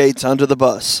Gary Gates under the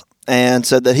bus and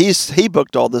said that he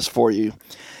booked all this for you.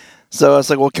 So I was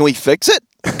like, well, can we fix it?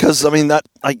 Because, I mean,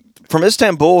 from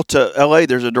Istanbul to L.A.,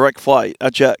 there's a direct flight. I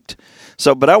checked.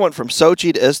 So, but I went from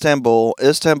Sochi to Istanbul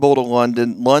to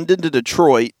London, London to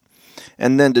Detroit,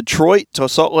 and then Detroit to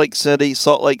Salt Lake City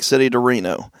to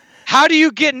Reno. How do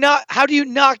you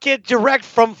not get direct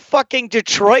from fucking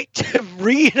Detroit to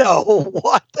Reno?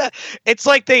 What the? It's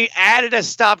like they added a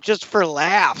stop just for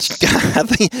laughs. I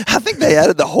think they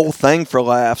added the whole thing for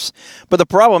laughs. But the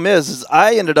problem is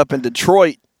I ended up in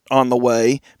Detroit on the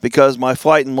way because my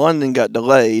flight in London got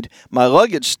delayed. My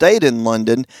luggage stayed in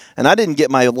London, and I didn't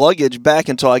get my luggage back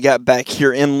until I got back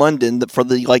here in London for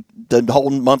the whole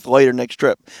month later next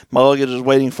trip. My luggage was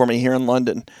waiting for me here in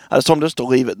London. I just told them just to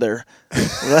leave it there.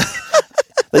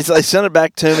 They sent it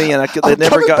back to me, and they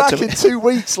never got to me. I'm coming back in 2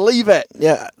 weeks. Leave it.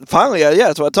 Yeah, finally,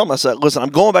 that's what I told them. I said, listen, I'm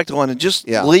going back to London. Just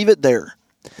leave it there.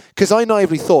 Because I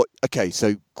naively thought, okay,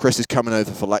 so Chris is coming over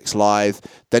for Lex Live,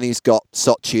 then he's got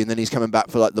Sochi, and then he's coming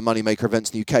back for like the Moneymaker events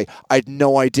in the UK. I had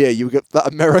no idea you would get that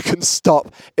American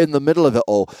stop in the middle of it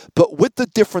all. But with the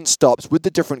different stops, with the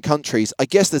different countries, I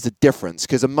guess there's a difference,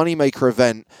 because a Moneymaker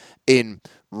event in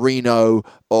Reno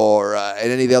or in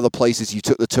any of the other places you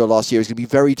took the tour last year is going to be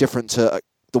very different to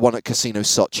the one at Casino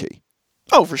Sochi.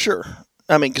 Oh, for sure.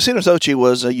 I mean, Casino Sochi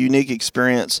was a unique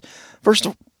experience. First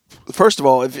of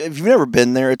all, if you've never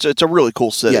been there, it's a really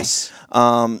cool city. Yes.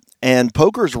 And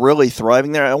poker's really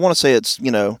thriving there. I want to say it's,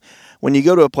 when you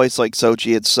go to a place like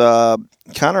Sochi, it's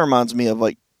kind of reminds me of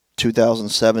like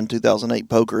 2007, 2008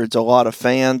 poker. It's a lot of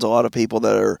fans, a lot of people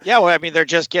that are... Yeah, well, I mean, they're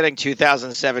just getting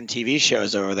 2007 TV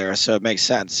shows over there, so it makes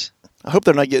sense. I hope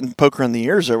they're not getting poker in the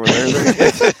ears over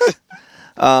there.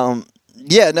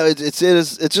 Yeah, no, it's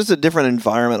just a different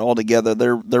environment altogether.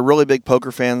 They're really big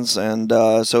poker fans, and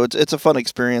so it's a fun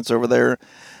experience over there.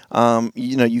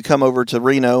 You come over to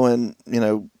Reno, and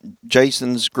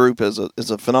Jason's group is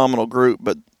a phenomenal group,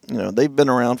 but they've been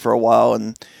around for a while,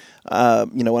 and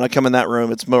when I come in that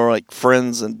room, it's more like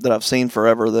friends that I've seen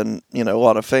forever than a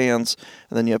lot of fans.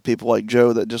 And then you have people like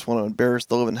Joe that just want to embarrass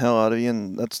the living hell out of you,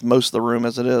 and that's most of the room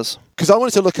as it is. Because I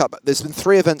wanted to look up, there's been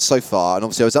 3 events so far, and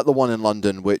obviously I was at the one in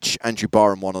London, which Andrew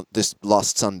Barham won this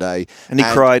last Sunday. And he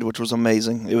cried, which was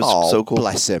amazing. It was so cool.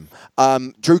 Bless him.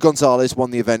 Drew Gonzalez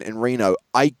won the event in Reno.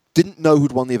 I didn't know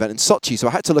who'd won the event in Sochi, so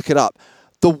I had to look it up.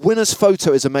 The winner's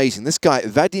photo is amazing. This guy,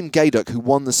 Vadim Gayduk, who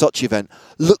won the Sochi event,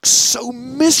 looks so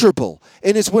miserable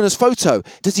in his winner's photo.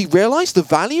 Does he realize the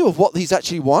value of what he's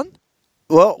actually won?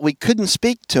 Well, we couldn't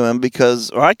speak to him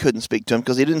I couldn't speak to him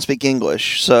because he didn't speak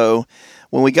English. So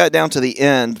when we got down to the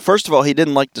end, first of all, he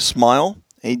didn't like to smile.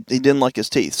 He didn't like his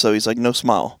teeth, so he's like, no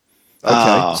smile.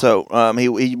 Okay. So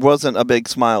he wasn't a big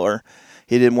smiler.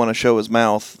 he didn't want to show his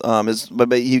mouth.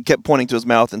 But he kept pointing to his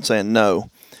mouth and saying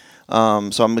no. So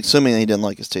I'm assuming he didn't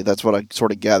like his teeth. That's what I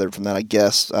sort of gathered from that, I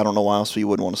guess. I don't know why else he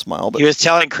wouldn't want to smile. But he was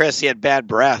telling Chris he had bad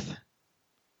breath.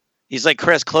 He's like,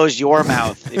 Chris, close your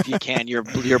mouth if you can.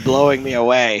 You're blowing me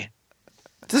away.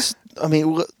 This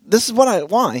is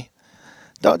why.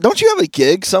 Don't you have a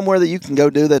gig somewhere that you can go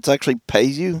do that's actually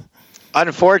pays you?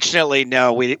 Unfortunately,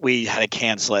 no. We had to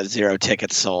cancel it. 0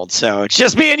 tickets sold. So it's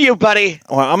just me and you, buddy.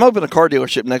 Well, I'm opening a car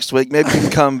dealership next week. Maybe you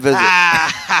can come visit.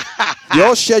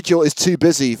 Your schedule is too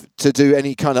busy to do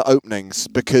any kind of openings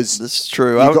because this is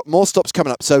true. You've got more stops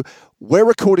coming up. So we're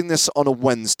recording this on a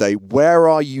Wednesday. Where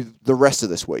are you the rest of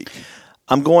this week?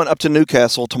 I'm going up to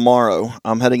Newcastle tomorrow.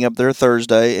 I'm heading up there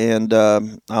Thursday, and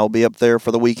I'll be up there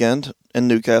for the weekend in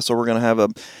Newcastle. We're going to have a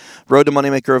Road to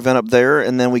Moneymaker event up there,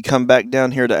 and then we come back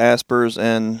down here to Aspers,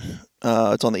 and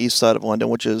it's on the east side of London,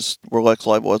 which is where Lex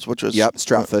Live was, which is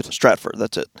Stratford. Stratford,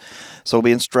 that's it. So we'll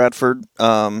be in Stratford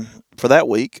for that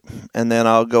week, and then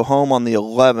I'll go home on the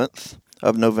 11th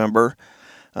of November.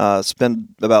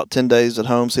 Spend about 10 days at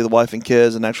home, see the wife and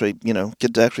kids, and actually,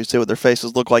 get to actually see what their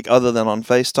faces look like other than on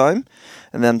FaceTime,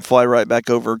 and then fly right back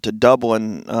over to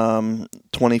Dublin,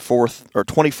 21st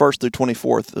through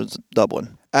 24th is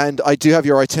Dublin. And I do have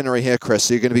your itinerary here, Chris.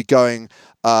 So you're going to be going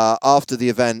after the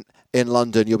event in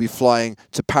London. You'll be flying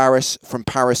to Paris, from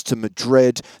Paris to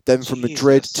Madrid, then from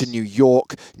Madrid to New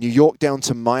York down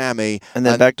to Miami. And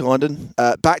then back to London?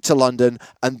 Back to London,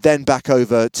 and then back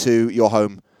over to your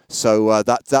home. So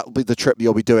that'll be the trip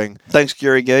you'll be doing. Thanks,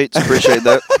 Gary Gates. Appreciate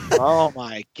that. Oh,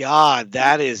 my God.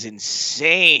 That is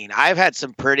insane. I've had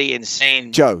some pretty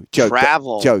insane Joe,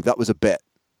 travel. Joe, that was a bit.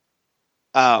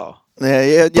 Oh.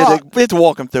 Yeah. We have to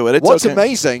walk them through it. What's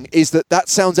amazing is that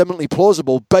sounds eminently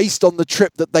plausible based on the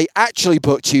trip that they actually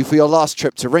booked you for your last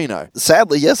trip to Reno.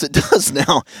 Sadly, yes, it does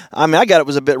now. I mean, I got it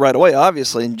was a bit right away,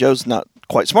 obviously, and Joe's not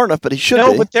quite smart enough, but he should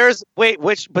be. No,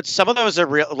 but some of those are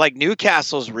real, like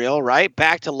Newcastle's real, right?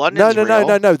 Back to London's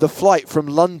real. No. The flight from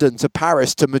London to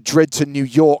Paris to Madrid to New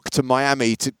York to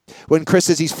Miami to when Chris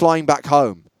says he's flying back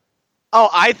home. Oh,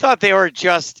 I thought they were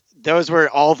just... Those were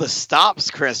all the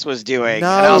stops Chris was doing. No.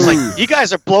 And I was like, you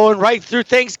guys are blowing right through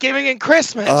Thanksgiving and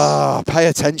Christmas. Pay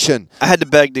attention. I had to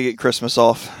beg to get Christmas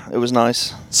off. It was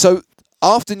nice. So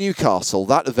after Newcastle,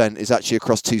 that event is actually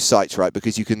across 2 sites, right?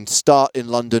 Because you can start in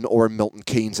London or in Milton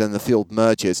Keynes and the field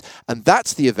merges. And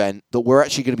that's the event that we're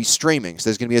actually going to be streaming.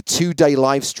 So there's going to be a 2-day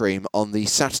live stream on the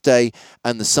Saturday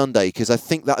and the Sunday, because I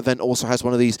think that event also has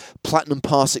one of these Platinum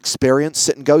Pass experience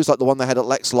sit and goes, like the one they had at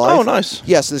Lex Live. Oh, nice.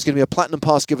 Yeah, so there's going to be a Platinum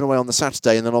Pass given away on the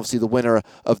Saturday, and then obviously the winner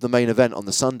of the main event on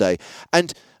the Sunday.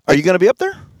 And are you going to be up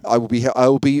there? I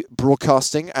will be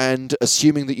broadcasting, and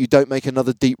assuming that you don't make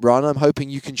another deep run, I'm hoping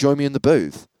you can join me in the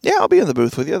booth. Yeah, I'll be in the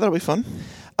booth with you. That'll be fun.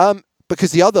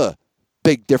 Because the other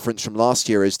big difference from last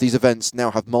year is these events now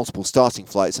have multiple starting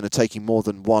flights and are taking more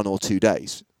than 1 or 2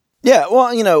 days. Yeah,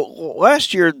 well,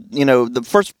 last year,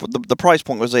 the price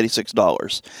point was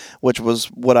 $86, which was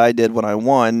what I did when I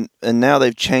won, and now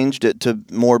they've changed it to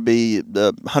more be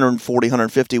the $140,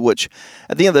 $150, which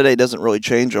at the end of the day doesn't really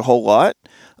change a whole lot.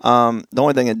 The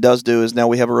only thing it does do is now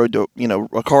we have a road to,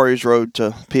 Akari's road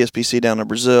to PSPC down in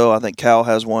Brazil. I think Cal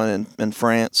has one in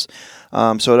France.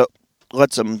 So it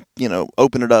lets them,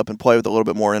 open it up and play with a little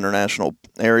bit more international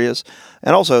areas,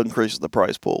 and also increases the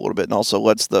prize pool a little bit, and also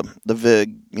lets the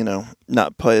VIG,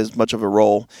 not play as much of a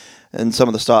role. And some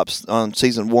of the stops on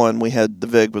season 1, we had the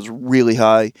VIG was really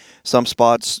high. Some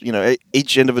spots,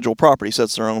 each individual property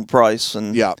sets their own price,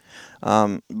 and yeah.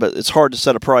 But it's hard to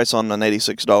set a price on an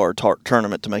 $86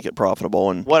 tournament to make it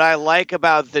profitable. And what I like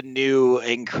about the new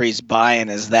increased buy-in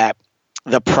is that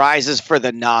the prizes for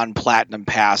the non-platinum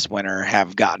pass winner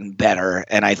have gotten better,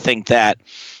 and I think that,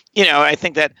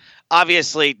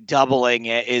 obviously doubling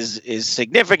it is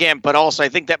significant, but also I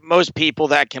think that most people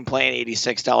that can play an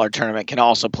 $86 tournament can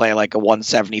also play like a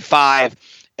 $175,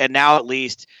 and now at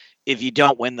least if you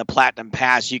don't win the platinum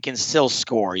pass, you can still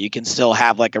score. You can still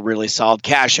have like a really solid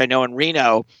cash. I know in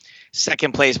Reno,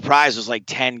 second place prize was like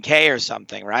 $10K or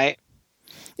something, right?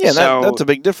 Yeah, that's a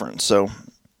big difference. So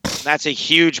that's a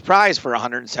huge prize for a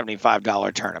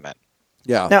 $175 tournament.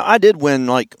 Yeah. Now I did win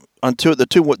like on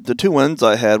the two wins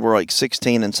I had were like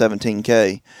 16 and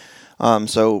 17K.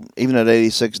 So even at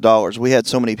 $86, we had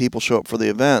so many people show up for the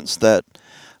events that,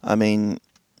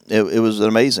 it was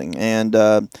amazing. And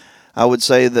I would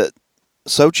say that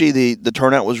Sochi, the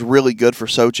turnout was really good for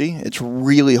Sochi. It's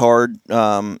really hard.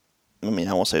 I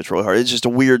won't say it's really hard. It's just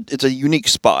it's a unique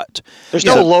spot. There's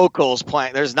no locals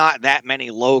playing. There's not that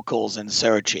many locals in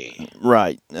Sochi.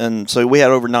 Right. And so we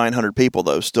had over 900 people,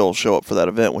 though, still show up for that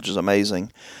event, which is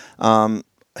amazing.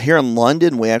 here in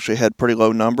London, we actually had pretty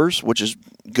low numbers, which is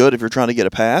good if you're trying to get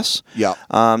a pass. Yeah.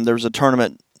 There was a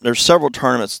tournament. There's several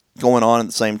tournaments going on at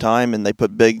the same time, and they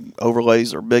put big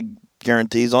overlays or big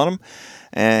guarantees on them,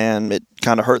 and it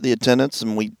kind of hurt the attendance.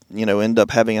 And we, end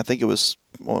up having, I think it was,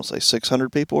 I want to say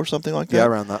 600 people or something like that. Yeah,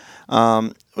 around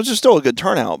that. Which is still a good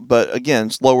turnout, but again,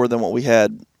 it's lower than what we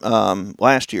had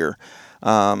last year.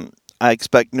 I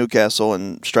expect Newcastle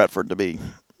and Stratford to be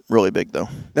really big, though.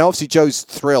 Now, obviously, Joe's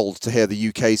thrilled to hear the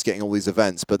UK's getting all these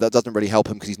events, but that doesn't really help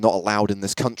him because he's not allowed in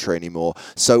this country anymore.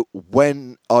 So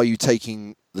when are you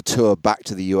taking the tour back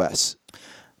to the US?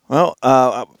 Well,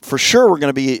 for sure we're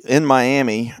going to be in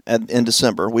Miami in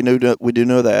December. We do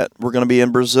know that. We're going to be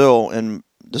in Brazil in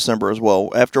December as well.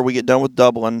 After we get done with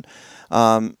Dublin,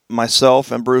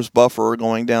 myself and Bruce Buffer are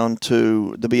going down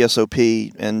to the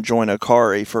BSOP and join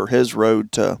Akari for his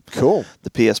road to the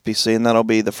PSPC, and that'll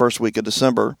be the first week of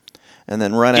December. And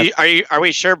then Are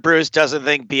we sure Bruce doesn't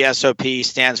think BSOP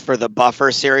stands for the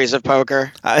Buffer series of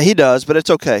poker? He does, but it's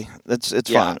okay. It's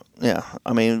fine. Yeah,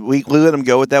 I mean, we let him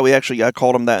go with that. I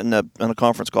called him that in a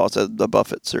conference call. It's the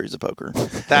Buffett series of poker.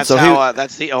 That's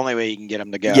that's the only way you can get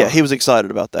him to go. Yeah, he was excited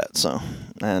about that. So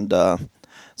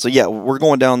yeah, we're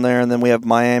going down there, and then we have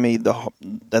Miami at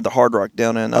the Hard Rock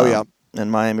down in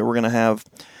Miami. We're going to have,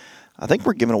 I think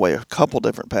we're giving away a couple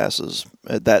different passes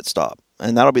at that stop,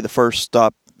 and that'll be the first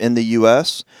stop in the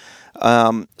U.S.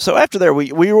 So after there,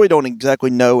 we really don't exactly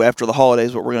know after the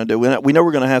holidays what we're going to do. We know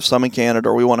we're going to have some in Canada,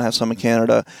 or we want to have some in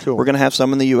Canada. Cool. We're going to have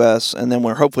some in the U.S., and then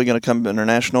we're hopefully going to come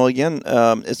international again.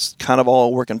 It's kind of all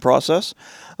a work in process.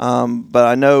 But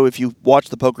I know if you watch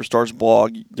the PokerStars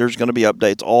blog, there's going to be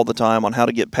updates all the time on how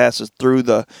to get passes through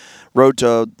the road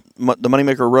to the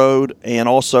Moneymaker Road, and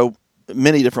also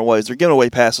many different ways. They're giving away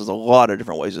passes a lot of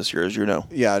different ways this year, as you know.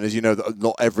 Yeah, and as you know,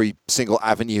 not every single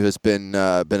avenue has been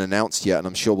announced yet, and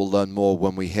I'm sure we'll learn more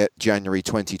when we hit January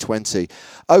 2020.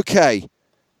 Okay,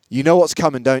 you know what's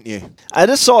coming, don't you? I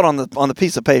just saw it on the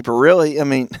piece of paper. Really, I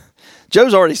mean,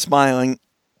 Joe's already smiling.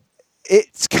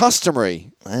 It's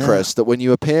customary, Chris, that when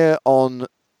you appear on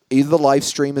either the live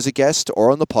stream as a guest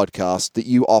or on the podcast, that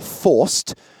you are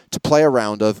forced to play a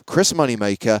round of Chris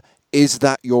Moneymaker, is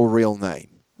that your real name?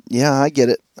 Yeah, I get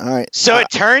it. All right. So it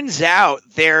turns out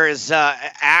there's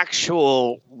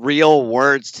actual real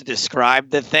words to describe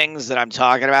the things that I'm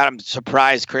talking about. I'm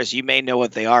surprised, Chris, you may know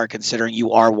what they are, considering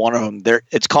you are one of them.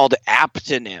 It's called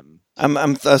aptonym.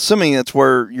 I'm assuming it's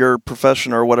where your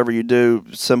profession or whatever you do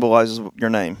symbolizes your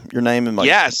name and like.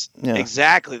 Yes, yeah.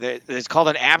 Exactly. It's called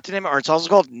an aptonym, or it's also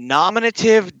called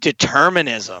nominative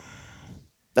determinism.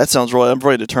 That sounds really. I'm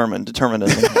very determined.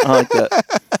 Determinism. I like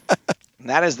that. And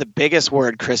that is the biggest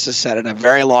word Chris has said in a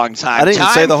very long time. I didn't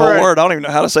even say the whole word. I don't even know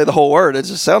how to say the whole word. It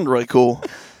just sounded really cool.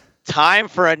 Time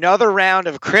for another round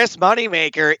of Chris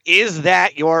Moneymaker. Is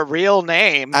that your real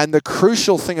name? And the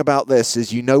crucial thing about this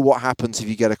is you know what happens if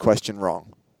you get a question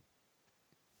wrong.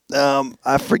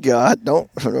 I forgot.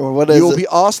 What is it? You'll be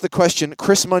asked the question,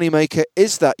 Chris Moneymaker,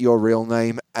 is that your real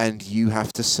name? And you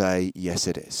have to say, yes,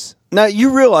 it is. Now,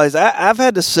 you realize I've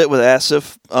had to sit with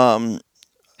Asif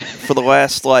for the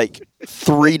last,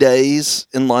 3 days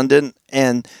in London,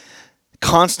 and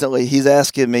constantly he's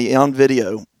asking me on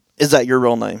video, is that your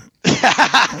real name?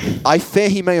 I fear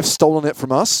he may have stolen it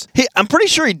from us. I'm pretty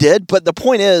sure he did, but the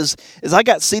point is I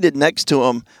got seated next to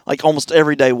him almost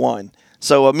every day one.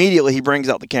 So immediately he brings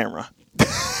out the camera.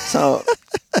 So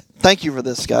thank you for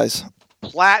this, guys.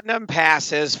 Platinum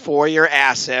passes for your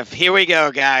Asif. Here we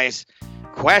go, guys.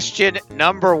 Question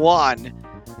number 1.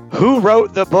 Who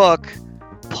wrote the book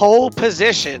Pole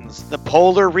Positions, the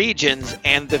Polar Regions,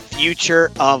 and the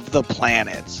Future of the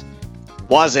Planets?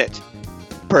 Was it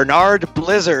Bernard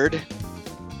Blizzard,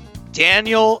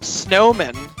 Daniel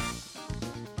Snowman,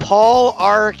 Paul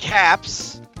R.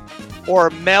 Capps, or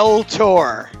Mel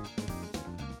Tor?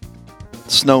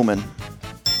 Snowman.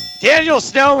 Daniel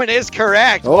Snowman is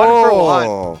correct. 1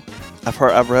 for 1.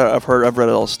 I've read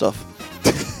all this stuff.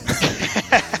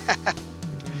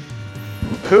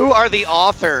 Who are the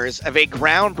authors of a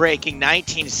groundbreaking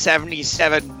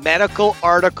 1977 medical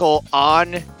article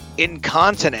on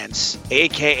incontinence,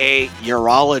 aka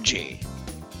urology?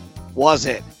 Was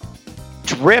it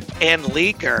Drip and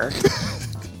Leaker,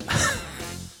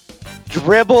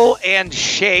 Dribble and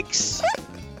Shakes,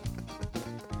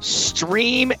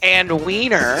 Stream and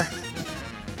Wiener,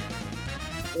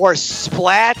 or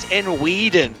Splat and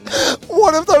Whedon?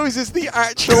 One of those is the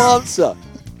actual answer.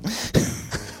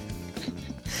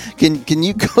 Can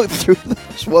you go through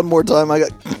this one more time? I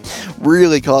got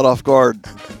really caught off guard.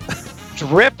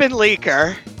 Drip and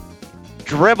Leaker,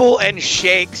 Dribble and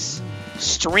Shakes,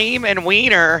 Stream and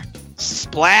Wiener,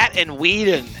 Splat and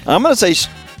Whedon. I'm going to say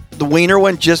the wiener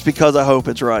one just because I hope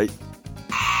it's right.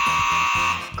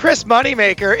 Chris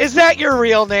Moneymaker, is that your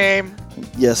real name?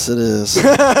 Yes, it is.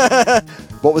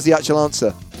 What was the actual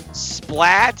answer?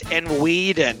 Splat and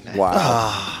Whedon.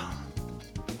 Wow.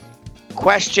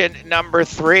 Question number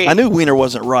 3. I knew wiener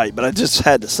wasn't right, but I just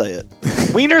had to say it.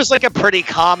 Wiener's like a pretty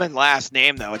common last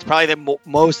name, though. It's probably the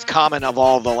most common of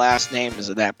all the last names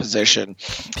in that position.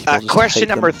 just Question hate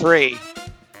number them. 3.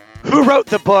 Who wrote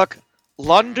the book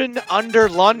London Under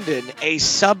London, A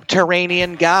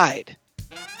Subterranean Guide?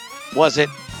 Was it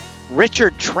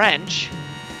Richard Trench,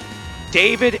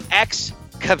 David X.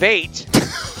 Cavate,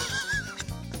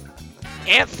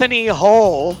 Anthony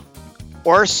Hole,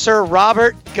 or Sir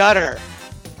Robert Gutter?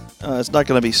 It's not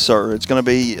going to be Sir. It's going to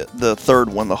be the third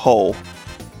one, the Hole.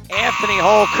 Anthony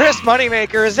Hole. Chris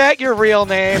Moneymaker, is that your real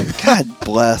name? God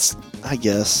bless, I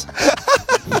guess.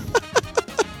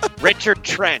 Richard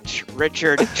Trench.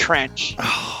 Richard Trench.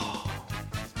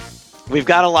 We've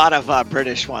got a lot of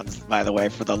British ones, by the way,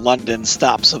 for the London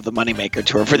stops of the Moneymaker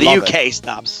Tour. For the Love UK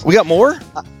stops. We got more?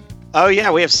 Oh,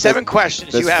 yeah, we have 7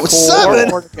 questions. You have Seven? 4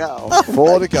 more to go.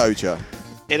 4 to go, Joe.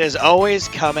 It is always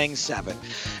coming 7.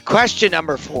 Question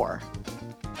number 4.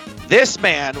 This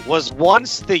man was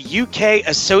once the UK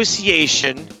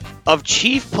Association of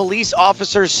Chief Police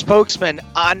Officers spokesman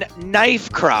on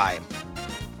knife crime.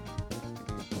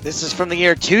 This is from the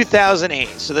year 2008.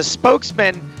 So the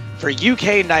spokesman for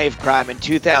UK knife crime in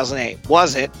 2008,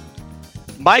 was it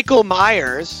Michael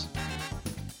Myers,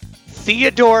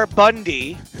 Theodore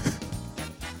Bundy,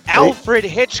 Alfred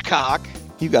Hitchcock,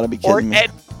 You got to be or kidding me.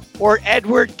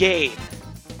 Edward Gain?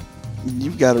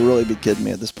 You've got to really be kidding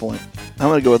me at this point. I'm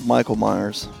going to go with Michael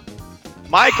Myers.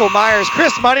 Michael Myers.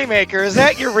 Chris Moneymaker, is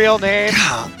that your real name?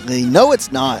 Golly, no,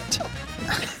 it's not.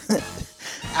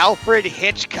 Alfred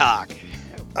Hitchcock.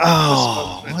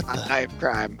 Oh, Was what on the? knife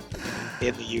crime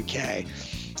in the UK.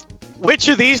 Which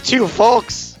of these two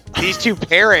folks, these two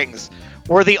pairings,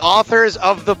 were the authors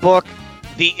of the book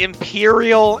The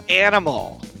Imperial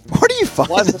Animal? Where do you find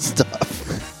Was this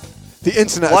stuff? The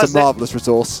internet Was is a it- marvelous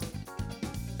resource.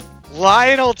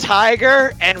 Lionel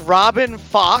Tiger and Robin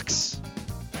Fox,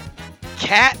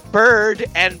 Cat Bird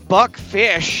and Buck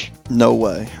Fish, No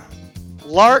way.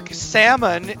 Lark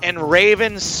Salmon and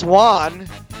Raven Swan,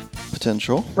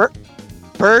 Potential.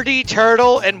 Birdie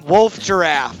Turtle and Wolf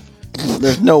Giraffe.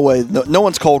 There's no way. No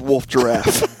one's called Wolf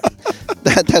Giraffe.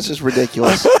 That's just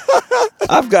ridiculous.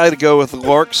 I've got to go with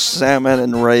Lark Salmon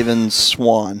and Raven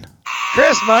Swan.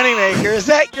 Chris Moneymaker, is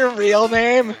that your real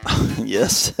name?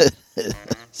 Yes, it is.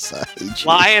 I hate you.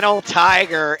 Lionel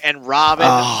Tiger and Robin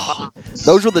Oh, Fox.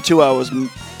 those were the two I was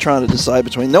trying to decide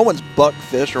between. No one's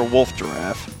Buckfish or Wolf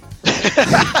Giraffe.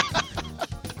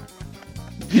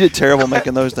 You did terrible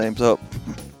making those names up,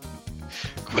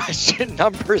 Question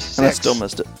number 6. and I still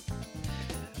missed it.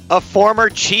 The former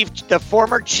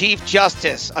Chief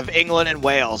Justice of England and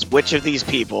Wales. Which of these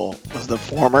people was the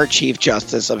former Chief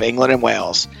Justice of England and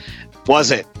Wales?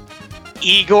 Was it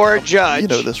Igor Judge, You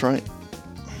know this, right?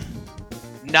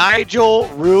 Nigel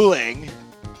Ruling,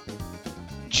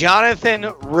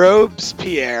 Jonathan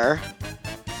Robespierre,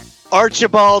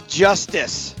 Archibald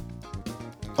Justice?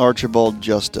 Archibald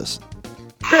Justice.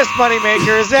 Chris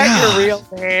Moneymaker, is that your real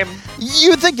name? You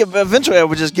would think eventually I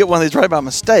would just get one of these right by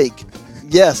mistake.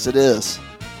 Yes, it is.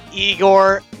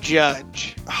 Igor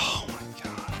Judge. Oh my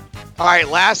god. All right,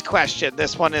 last question.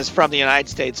 This one is from the United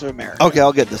States of America. Okay,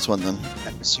 I'll get this one then.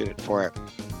 I'm suited for it.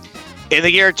 In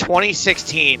the year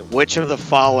 2016, which of the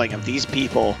following of these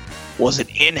people was an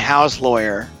in-house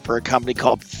lawyer for a company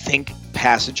called Think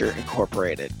Passenger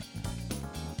Incorporated?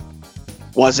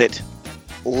 Was it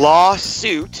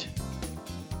Lawsuit,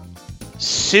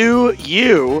 Sue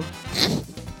You,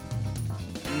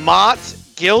 Mott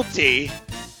Guilty,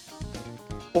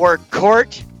 or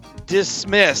Court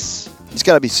Dismiss? It's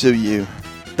got to be Sue You.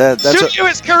 That's Sue a, You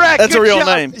is correct. that's a Good real job,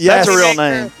 name. Yes. That's a real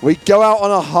Moneymaker. name. We go out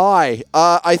on a high.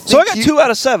 I think So I got 2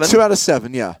 out of 7. 2 out of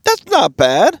 7, yeah. That's not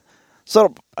bad.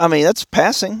 So I mean, that's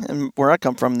passing, and where I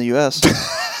come from in the U.S.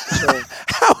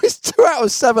 How is 2 out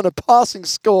of 7 a passing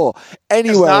score 'Cause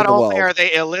anywhere not in the only world? are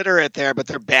they illiterate there, but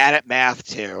they're bad at math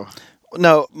too.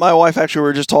 No, my wife actually, we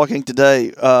were just talking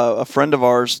today. A friend of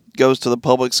ours goes to the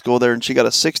public school there, and she got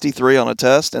a 63 on a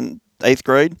test in 8th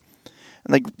grade,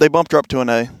 and they bumped her up to an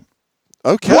A.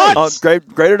 Okay.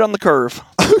 Graded on the curve.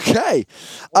 Okay.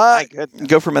 My goodness.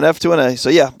 Go from an F to an A. So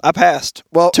yeah, I passed.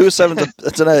 Well- 2 of 7,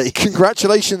 that's an A.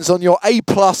 Congratulations on your A+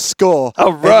 score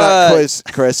All in that right. quiz,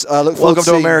 Chris. Look forward Welcome to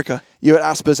seeing America. you at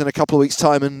Aspers in a couple of weeks'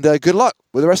 time, and good luck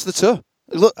with the rest of the tour.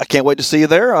 Look, I can't wait to see you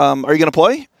there. Are you going to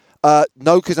play?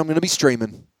 No, because I'm going to be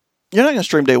streaming. You're not going to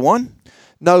stream day 1.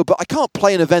 No, but I can't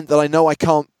play an event that I know I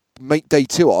can't make day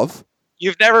 2 of.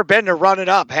 You've never been to Run It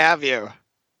Up, have you?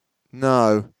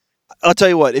 No. I'll tell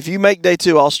you what. If you make day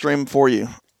 2, I'll stream for you.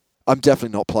 I'm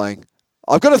definitely not playing.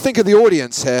 I've got to think of the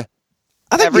audience here.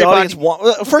 I think the audience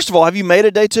want. First of all, have you made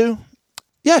a day 2?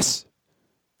 Yes.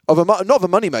 Not of a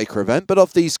moneymaker event, but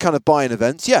of these kind of buy-in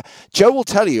events. Yeah. Joe will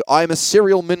tell you I'm a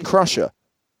serial min crusher.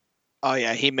 Oh,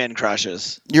 yeah, he min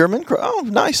crushes. You're a min crusher? Oh,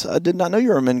 nice. I did not know you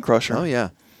were a min crusher. Oh, yeah.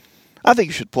 I think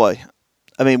you should play.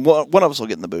 I mean, one of us will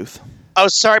get in the booth. Oh,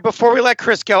 sorry. Before we let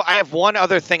Chris go, I have one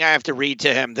other thing I have to read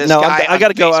to him. I got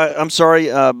to go. I'm sorry.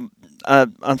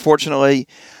 Unfortunately,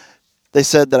 they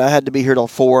said that I had to be here till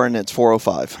 4, and it's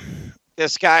 4:05.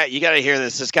 This guy, you got to hear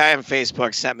this. This guy on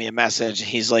Facebook sent me a message.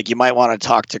 He's like, you might want to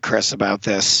talk to Chris about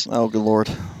this. Oh, good Lord.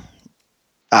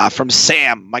 From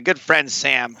Sam, my good friend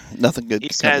Sam. Nothing good He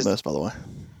can come says, to this, by the way.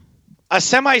 A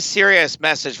semi-serious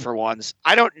message for once.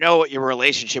 I don't know what your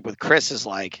relationship with Chris is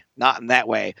like, not in that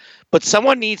way, but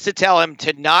someone needs to tell him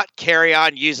to not carry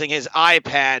on using his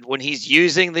iPad when he's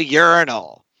using the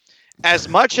urinal. As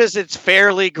much as it's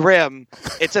fairly grim,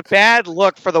 it's a bad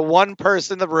look for the one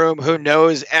person in the room who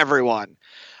knows everyone.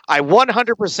 I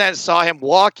 100% saw him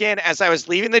walk in as I was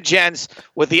leaving the gents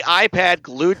with the iPad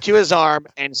glued to his arm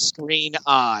and screen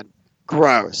on.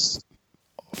 Gross.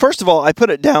 First of all, I put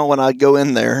it down when I go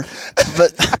in there,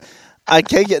 but I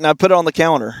take it and I put it on the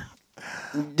counter.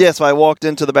 Yes, I walked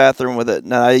into the bathroom with it.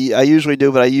 Now, I usually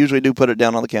do, but I usually do put it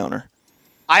down on the counter.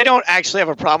 I don't actually have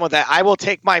a problem with that. I will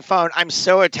take my phone. I'm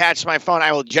so attached to my phone,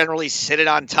 I will generally sit it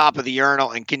on top of the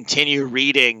urinal and continue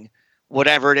reading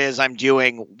whatever it is I'm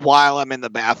doing while I'm in the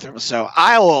bathroom. So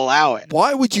I will allow it.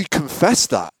 Why would you confess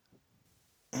that?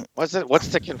 What's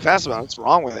to confess about? What's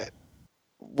wrong with it?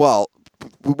 Well,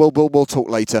 we'll talk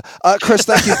later. Chris,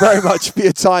 thank you very much for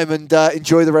your time, and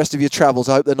enjoy the rest of your travels.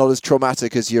 I hope they're not as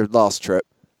traumatic as your last trip.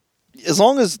 As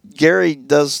long as Gary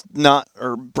does not,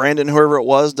 or Brandon, whoever it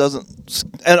was, doesn't.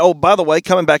 And oh, by the way,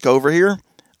 coming back over here,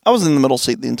 I was in the middle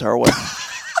seat the entire way.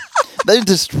 They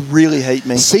just really hate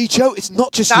me. See, Joe, it's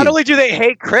not just Not you. only do they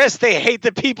hate Chris, they hate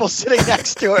the people sitting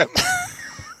next to him.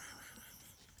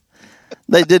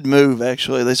 They did move,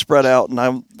 actually. They spread out, and I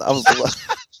was.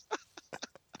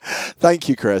 Thank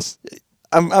you, Chris.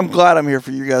 I'm glad I'm here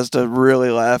for you guys to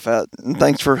really laugh at. And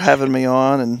thanks for having me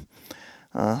on,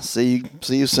 and see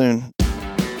you soon.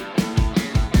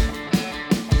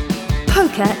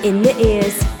 Poker in the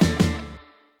ears.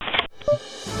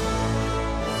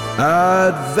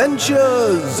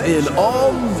 Adventures in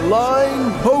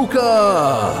Online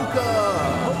Poker.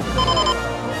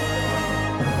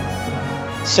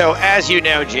 So, as you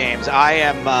know, James, I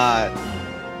am,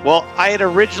 I had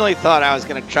originally thought I was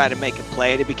going to try to make a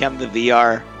play to become the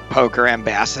VR poker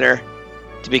ambassador,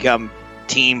 to become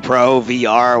Team Pro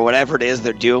VR, whatever it is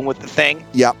they're doing with the thing.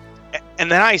 Yep. And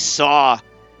then I saw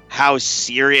how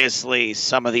seriously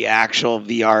some of the actual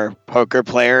VR poker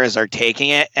players are taking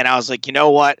it. And I was like, you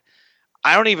know what?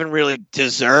 I don't even really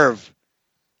deserve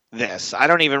this. I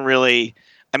don't even really,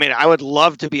 I would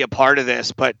love to be a part of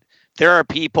this, but there are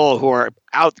people who are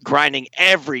out grinding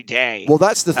every day. Well,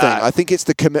 that's the thing. I think it's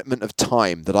the commitment of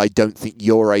time that I don't think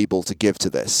you're able to give to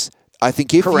this. I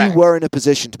think if Correct. you were in a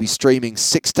position to be streaming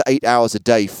 6 to 8 hours a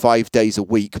day, 5 days a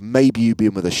week, maybe you'd be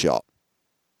in with a shot.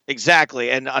 Exactly.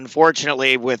 And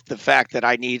unfortunately, with the fact that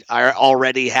I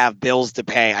already have bills to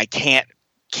pay, I can't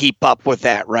keep up with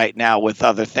that right now with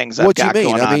other things I've got going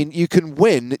on. What do you mean? I mean, you can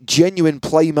win genuine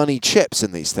play money chips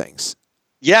in these things.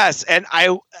 Yes, and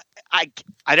I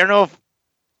don't know if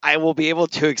I will be able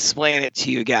to explain it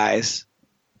to you guys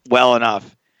well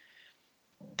enough.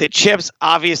 The chips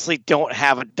obviously don't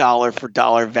have a dollar for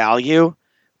dollar value,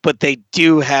 but they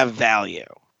do have value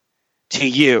to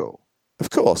you. Of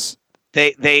course.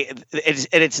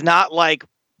 It's not like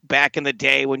back in the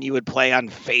day when you would play on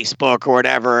Facebook or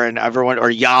whatever, and everyone, or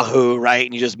Yahoo, right?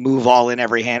 And you just move all in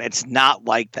every hand. It's not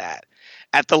like that.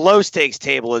 At the low stakes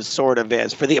table, it sort of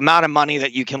is for the amount of money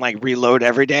that you can like reload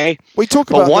every day. We talked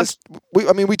about this.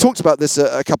 We talked about this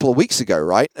a couple of weeks ago,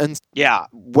 right? And yeah,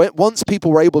 once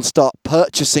people were able to start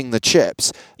purchasing the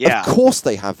chips, of course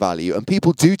they have value, and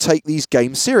people do take these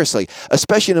games seriously,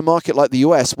 especially in a market like the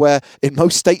US, where in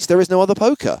most states there is no other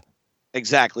poker.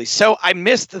 Exactly. So I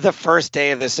missed the first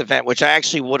day of this event, which I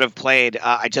actually would have played.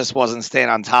 I just wasn't staying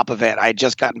on top of it. I had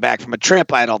just gotten back from a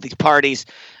trip. I had all these parties.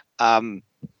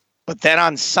 But then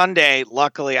on Sunday,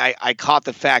 luckily, I caught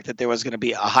the fact that there was going to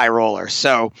be a high roller.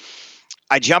 So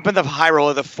I jump in the high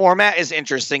roller. The format is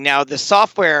interesting. Now, the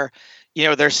software,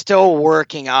 they're still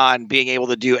working on being able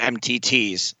to do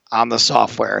MTTs on the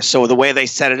software. So the way they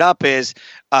set it up is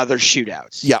they're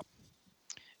shootouts. Yeah.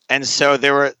 And so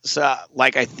there were,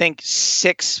 I think,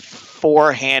 6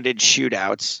 4-handed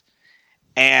shootouts.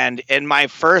 And in my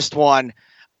first one,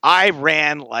 I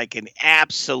ran like an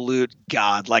absolute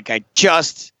god. Like I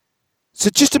just... So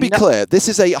just to be clear, this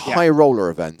is a high roller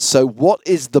event. So what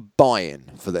is the buy-in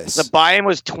for this? The buy-in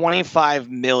was 25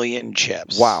 million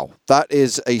chips. Wow, that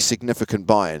is a significant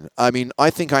buy-in. I mean, I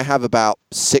think I have about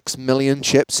 6 million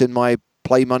chips in my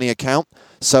Play Money account,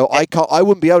 so I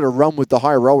wouldn't be able to run with the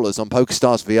high rollers on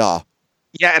PokerStars VR.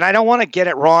 Yeah, and I don't want to get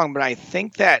it wrong, but I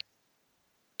think that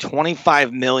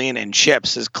 25 million in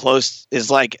chips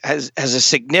has a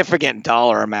significant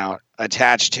dollar amount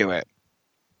attached to it.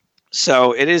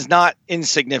 So it is not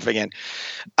insignificant.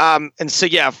 And so,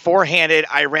 yeah, four-handed,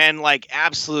 I ran like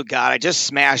absolute god. I just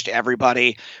smashed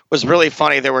everybody. It was really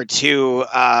funny. There were two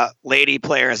lady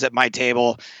players at my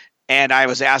table, and I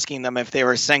was asking them if they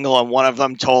were single, and one of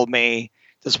them told me,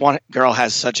 this one girl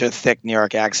has such a thick New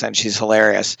York accent. She's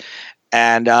hilarious.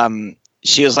 And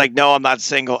she was like, no, I'm not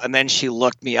single. And then she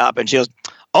looked me up, and she goes,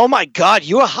 oh, my God,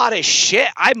 you are hot as shit.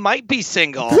 I might be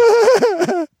single.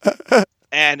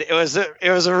 And it was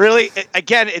a really,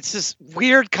 again, it's this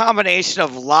weird combination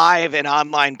of live and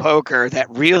online poker that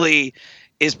really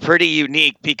is pretty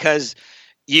unique because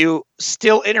you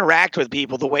still interact with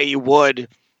people the way you would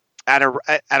at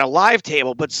a live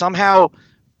table, but somehow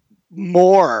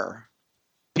more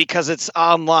because it's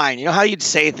online. You know how you'd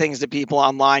say things to people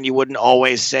online you wouldn't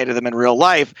always say to them in real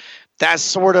life? That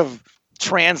sort of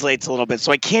translates a little bit.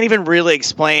 So I can't even really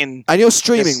explain. And you're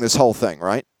streaming this whole thing,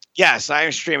 right? Yes, I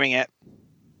am streaming it.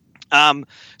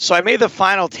 So I made the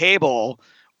final table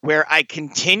where I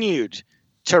continued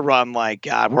to run like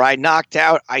God, where I knocked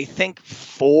out, I think,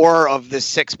 4 of the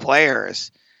 6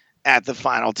 players at the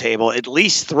final table, at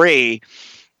least 3.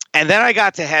 And then I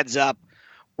got to heads up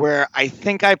where I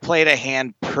think I played a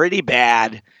hand pretty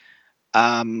bad.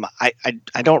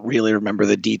 I don't really remember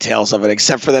the details of it,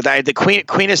 except for that I had the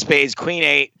queen of spades, queen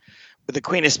 8, with the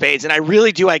queen of spades. And I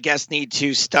really do, I guess, need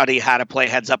to study how to play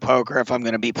heads up poker if I'm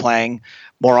going to be playing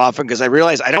more often, because I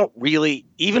realize I don't really,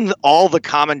 even all the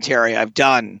commentary I've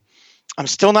done, I'm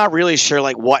still not really sure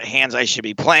like what hands I should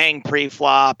be playing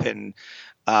pre-flop and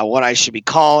what I should be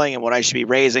calling and what I should be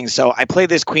raising. So I played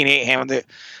this queen 8 hand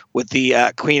with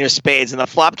the queen of spades, and the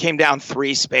flop came down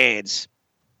 3 spades.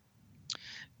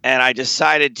 And I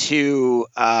decided to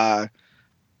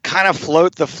kind of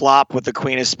float the flop with the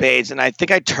queen of spades, and I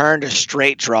think I turned a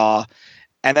straight draw,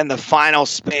 and then the final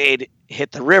spade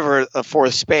hit the river, the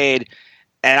 4th spade,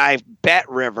 and I bet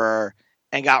river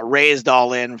and got raised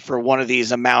all in for one of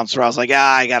these amounts where I was like,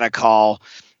 I got to call.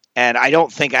 And I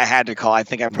don't think I had to call. I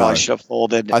think I probably should have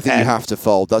folded. I think you have to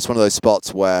fold. That's one of those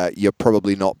spots where you're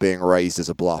probably not being raised as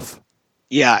a bluff.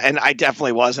 Yeah, and I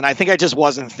definitely was. And I think I just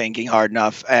wasn't thinking hard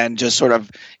enough and just sort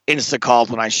of insta-called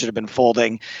when I should have been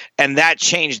folding. And that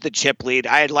changed the chip lead.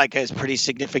 I had like a pretty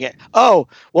significant... Oh,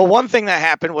 well, one thing that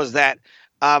happened was that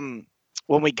when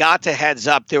we got to heads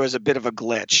up, there was a bit of a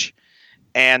glitch.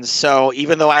 And so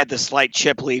even though I had the slight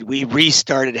chip lead, we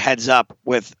restarted heads up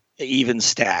with even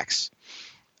stacks,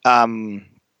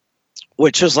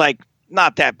 which was like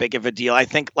not that big of a deal. I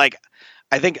think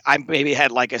I maybe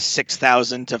had like a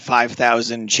 6,000 to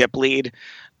 5,000 chip lead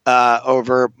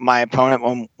over my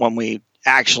opponent when we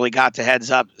actually got to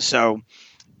heads up. So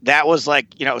that was like,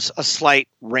 a slight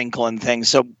wrinkle in things.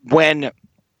 So when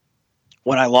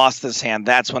I lost this hand,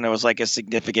 that's when it was like a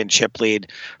significant chip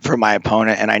lead for my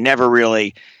opponent, and I never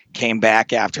really came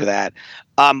back after that.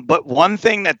 But one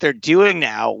thing that they're doing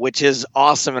now, which is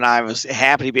awesome, and I was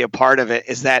happy to be a part of it,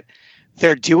 is that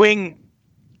they're doing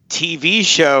TV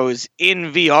shows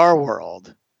in VR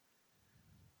world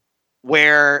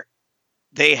where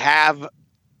they have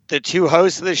the 2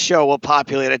 hosts of the show will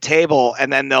populate a table,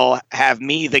 and then they'll have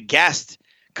me, the guest,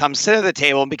 come sit at the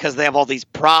table. And because they have all these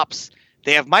props,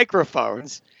 they have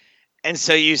microphones. And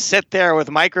so you sit there with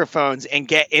microphones and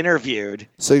get interviewed.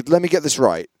 So let me get this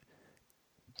right.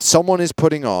 Someone is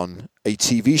putting on a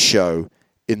TV show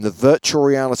in the virtual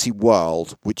reality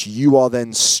world, which you are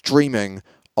then streaming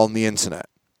on the internet.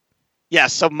 Yeah,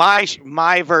 so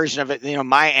my version of it,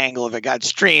 my angle of it got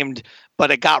streamed, but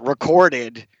it got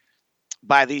recorded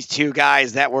by these 2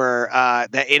 guys that were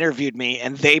that interviewed me,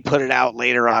 and they put it out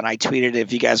later on. I tweeted it.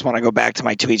 If you guys want to go back to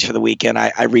my tweets for the weekend,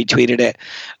 I retweeted it.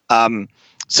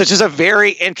 So it's just a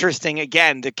very interesting,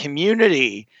 again, the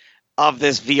community of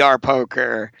this VR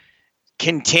poker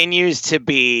continues to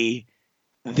be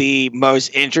the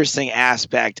most interesting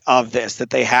aspect of this,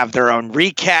 that they have their own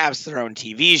recaps, their own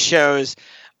TV shows.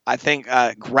 I think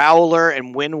Growler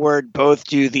and Windward both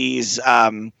do these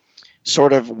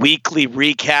sort of weekly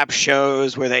recap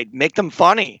shows where they make them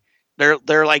funny.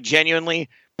 They're like genuinely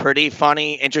pretty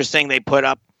funny, interesting. They put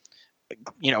up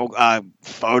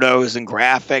photos and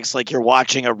graphics, like you're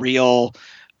watching a real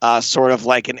sort of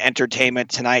like an Entertainment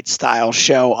Tonight style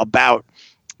show about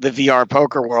the VR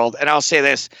poker world. And I'll say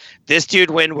this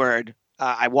dude Windward,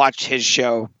 I watched his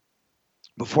show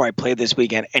before I played this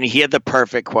weekend, and he had the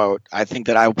perfect quote, I think,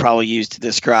 that I will probably use to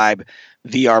describe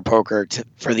VR poker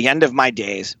for the end of my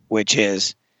days, which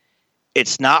is,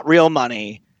 it's not real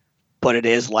money, but it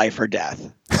is life or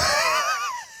death.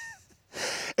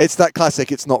 It's that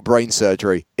classic, it's not brain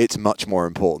surgery. It's much more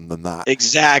important than that.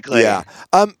 Exactly. Yeah.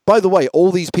 By the way,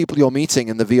 all these people you're meeting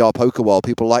in the VR poker world,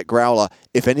 people like Growler,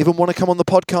 if any of them want to come on the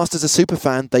podcast as a super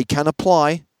fan, they can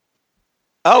apply.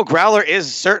 Oh, Growler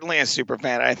is certainly a super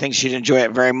fan. I think she'd enjoy it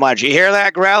very much. You hear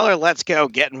that, Growler? Let's go.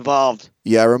 Get involved.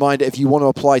 Yeah, reminder, if you want to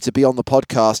apply to be on the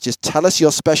podcast, just tell us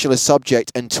your specialist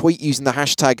subject and tweet using the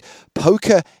hashtag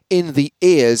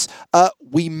PokerInTheEars.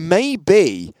 We may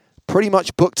be pretty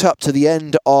much booked up to the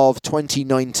end of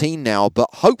 2019 now, but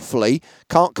hopefully,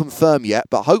 can't confirm yet,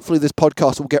 but hopefully this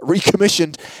podcast will get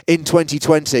recommissioned in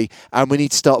 2020 and we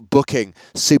need to start booking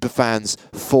superfans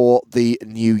for the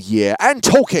new year. And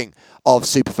talking of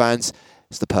superfans,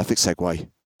 it's the perfect segue.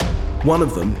 One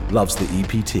of them loves the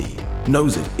EPT,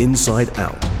 knows it inside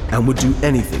out, and would do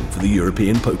anything for the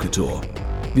European Poker Tour.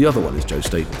 The other one is Joe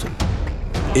Stapleton.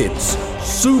 It's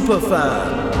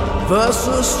Superfan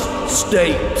versus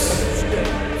Stapes.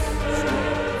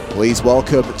 Please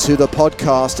welcome to the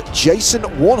podcast, Jason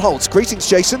Warnholtz. Greetings,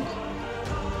 Jason.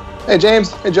 Hey,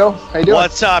 James. Hey, Joe. How you doing?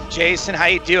 What's up, Jason? How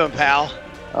you doing, pal?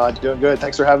 Doing good.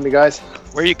 Thanks for having me, guys.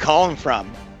 Where are you calling from?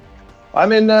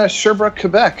 I'm in Sherbrooke,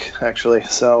 Quebec, actually.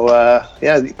 So,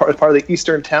 part of the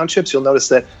Eastern Townships. You'll notice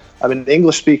that I'm an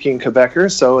English-speaking Quebecer,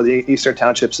 so the Eastern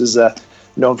Townships is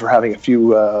known for having a few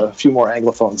more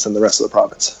Anglophones than the rest of the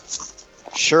province.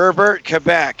 Sherbrooke,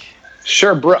 Quebec.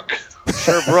 Sherbrooke.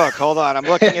 Sherbrooke. Hold on, I'm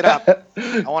looking it up.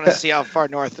 I want to see how far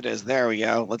north it is. There we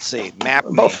go. Let's see. Map.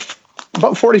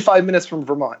 About 45 minutes from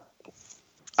Vermont.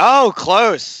 Oh,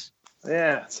 close.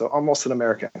 Yeah, so almost an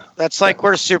American. That's like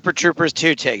where Super Troopers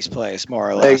 2 takes place, more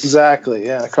or less. Exactly,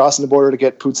 yeah. Crossing the border to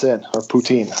get poutine, or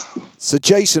poutine. So,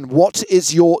 Jason, what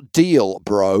is your deal,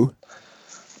 bro?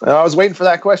 I was waiting for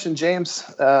that question, James.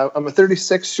 I'm a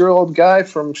 36-year-old guy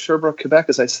from Sherbrooke, Quebec,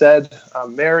 as I said.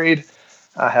 I'm married.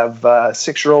 I have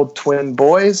 6-year-old twin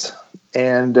boys.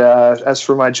 And as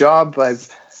for my job, I've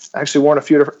actually worn a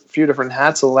few different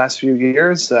hats the last few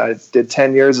years. I did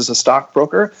 10 years as a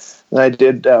stockbroker. And I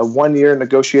did 1 year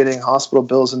negotiating hospital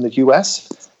bills in the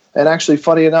U.S. And actually,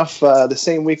 funny enough, the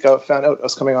same week I found out I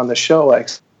was coming on this show, I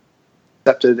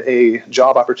accepted a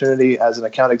job opportunity as an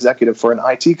account executive for an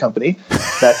IT company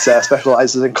that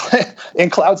specializes in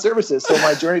cloud services. So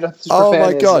my journey to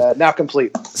Superfan is now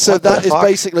complete. So that is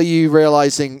basically you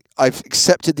realizing I've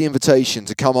accepted the invitation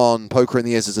to come on Poker in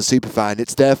the Ears as a superfan.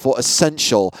 It's therefore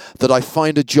essential that I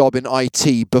find a job in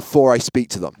IT before I speak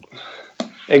to them.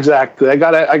 Exactly. I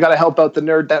gotta help out the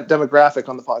nerd demographic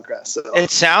on the podcast. So. It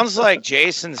sounds like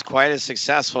Jason's quite a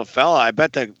successful fella. I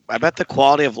bet the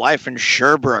quality of life in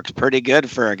Sherbrooke's pretty good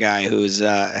for a guy who's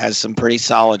has some pretty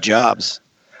solid jobs.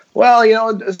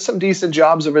 Well, some decent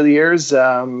jobs over the years.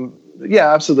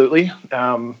 Yeah, absolutely.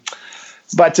 I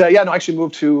actually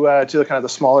moved to the kind of the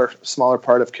smaller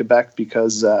part of Quebec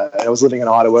because I was living in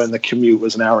Ottawa and the commute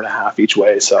was an hour and a half each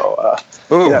way. So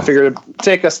I figured it'd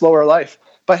take a slower life.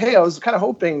 But hey, I was kind of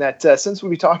hoping that since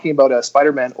we'll be talking about a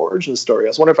Spider-Man origin story, I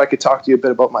was wondering if I could talk to you a bit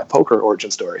about my poker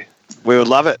origin story. We would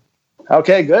love it.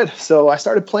 Okay, good. So I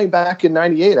started playing back in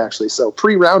 '98, actually. So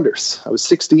pre-Rounders. I was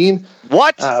 16.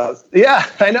 What? Yeah,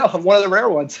 I know. I'm one of the rare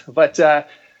ones. But I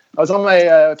was on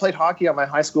I played hockey on my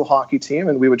high school hockey team,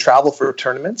 and we would travel for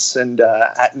tournaments. And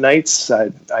at nights,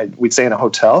 we'd stay in a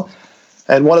hotel.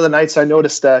 And one of the nights I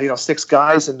noticed, 6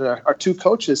 guys and our 2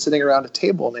 coaches sitting around a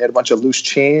table, and they had a bunch of loose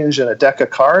change and a deck of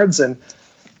cards. And,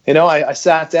 I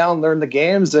sat down, learned the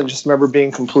games, and just remember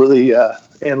being completely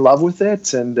in love with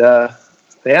it. And,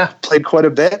 played quite a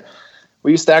bit.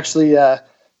 We used to actually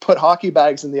put hockey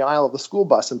bags in the aisle of the school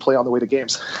bus and play on the way to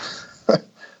games.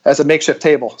 As a makeshift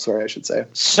table, I should say.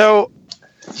 So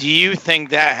do you think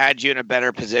that had you in a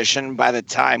better position by the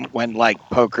time when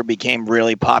poker became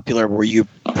really popular? Were you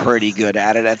pretty good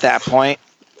at it at that point?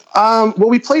 Well,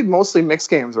 we played mostly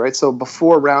mixed games, right? So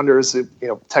before Rounders,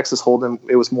 Texas Hold'em,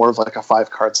 it was more of like a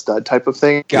 5-card stud type of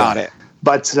thing. Got it.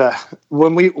 But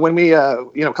when we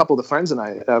a couple of the friends and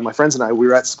I, my friends and I, we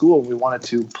were at school and we wanted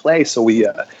to play. So we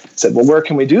said, well, where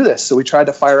can we do this? So we tried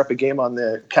to fire up a game on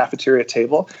the cafeteria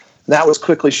table. That was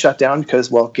quickly shut down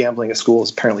because, gambling at school is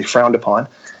apparently frowned upon.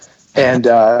 And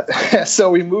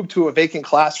so we moved to a vacant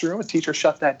classroom. A teacher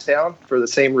shut that down for the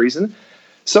same reason.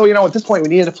 So, at this point, we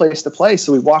needed a place to play.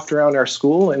 So we walked around our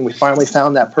school, and we finally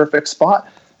found that perfect spot.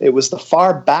 It was the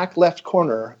far back left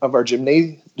corner of our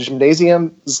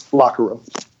gymnasium's locker room.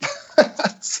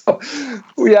 So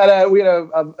we had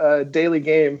a daily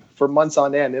game for months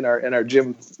on end in our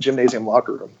gymnasium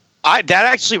locker room. That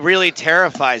actually really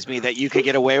terrifies me that you could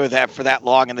get away with that for that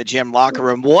long in the gym locker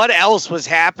room. What else was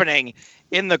happening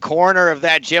in the corner of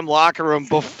that gym locker room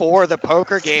before the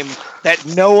poker game that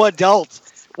no adult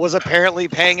was apparently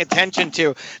paying attention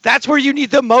to? That's where you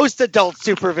need the most adult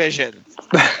supervision.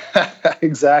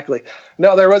 Exactly.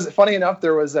 No, funny enough,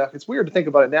 it's weird to think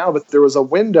about it now, but there was a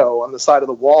window on the side of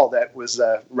the wall that was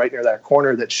right near that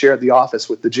corner that shared the office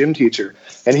with the gym teacher.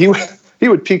 And he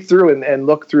would peek through and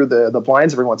look through the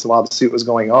blinds every once in a while to see what was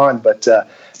going on. But,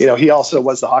 he also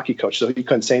was the hockey coach, so he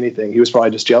couldn't say anything. He was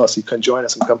probably just jealous. He couldn't join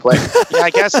us and come play. Yeah, I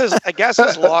guess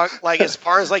as long, like, as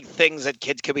far as like things that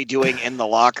kids could be doing in the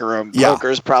locker room,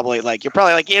 poker's probably like, you're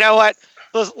probably like, you know what?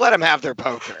 Let's let them have their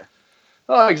poker.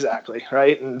 Oh, exactly.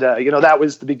 Right. And, that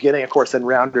was the beginning. Of course, then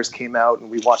Rounders came out and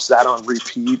we watched that on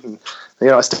repeat. And,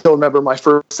 I still remember my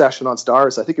first session on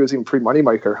Stars. I think it was even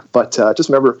pre-Moneymaker. But just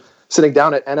remember sitting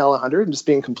down at NL 100 and just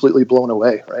being completely blown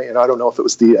away. Right. I don't know if it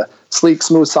was the sleek,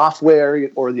 smooth software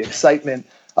or the excitement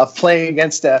of playing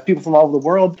against people from all over the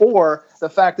world, or the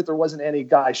fact that there wasn't any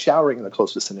guy showering in the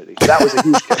close vicinity. That was a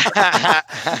huge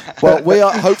kicker. Well, we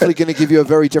are hopefully going to give you a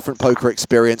very different poker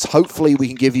experience. Hopefully we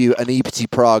can give you an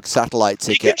EPT Prague satellite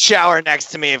ticket. He can shower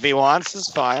next to me if he wants.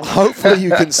 It's fine. Hopefully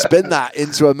you can spin that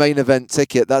into a main event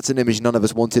ticket. That's an image none of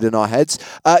us wanted in our heads.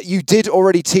 You did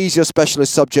already tease your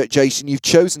specialist subject, Jason. You've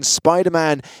chosen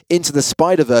Spider-Man Into the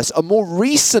Spider-Verse, a more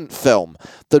recent film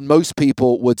than most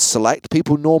people would select.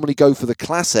 People normally go for the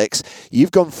classics.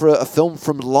 You've gone for a film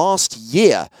from last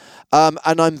year. And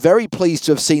I'm very pleased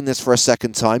to have seen this for a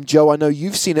second time. Joe, I know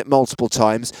you've seen it multiple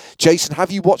times. Jason,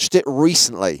 have you watched it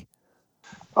recently?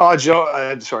 Oh,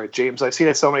 James. I've seen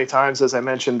it so many times. As I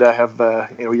mentioned, I have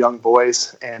young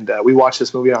boys, and we watched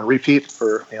this movie on repeat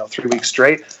for 3 weeks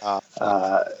straight.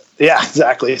 Yeah,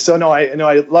 exactly. So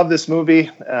I love this movie.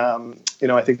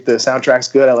 I think the soundtrack's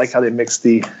good. I like how they mix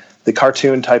the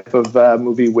cartoon type of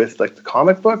movie with like the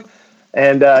comic book.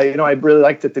 And, I really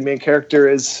like that the main character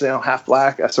is, half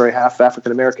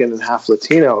African American and half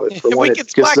Latino.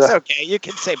 Black's okay. You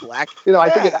can say black. I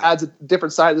think it adds a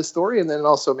different side of the story. And then it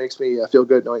also makes me feel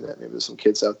good knowing that maybe there's some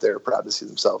kids out there proud to see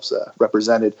themselves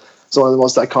represented. It's one of the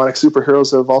most iconic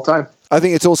superheroes of all time. I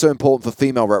think it's also important for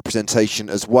female representation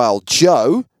as well.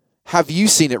 Joe, have you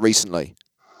seen it recently?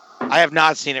 I have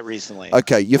not seen it recently.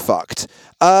 Okay, you're fucked.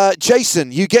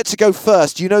 Jason, you get to go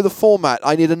first. You know the format.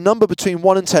 I need a number between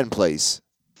 1 and 10, please.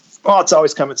 Oh, it's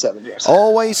always coming 7 years.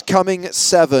 Always coming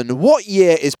 7. What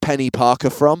year is Penny Parker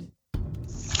from?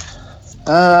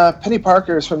 Penny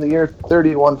Parker is from the year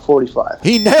 3145.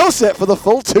 He nails it for the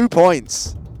full 2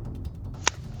 points.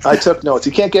 I took notes.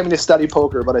 You can't get me to study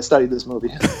poker, but I studied this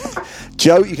movie.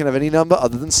 Joe, you can have any number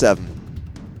other than 7.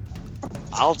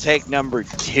 I'll take number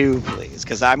 2, please,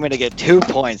 because I'm going to get 2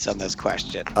 points on this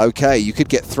question. Okay, you could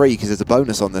get 3 because there's a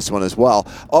bonus on this one as well.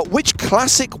 Which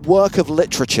classic work of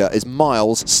literature is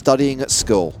Miles studying at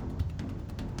school?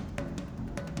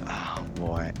 Oh,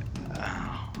 boy.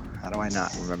 How do I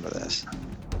not remember this?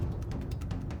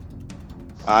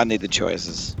 I need the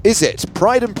choices. Is it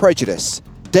Pride and Prejudice,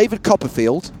 David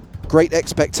Copperfield, Great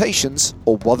Expectations,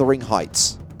 or Wuthering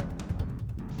Heights?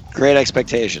 Great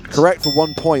Expectations. Correct for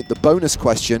 1 point. The bonus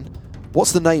question,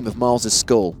 what's the name of Miles'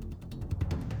 school?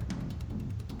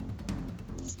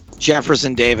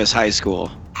 Jefferson Davis High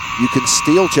School. You can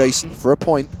steal, Jason, for a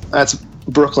point. That's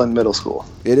Brooklyn Middle School.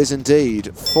 It is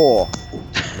indeed for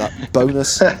that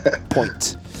bonus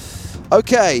point.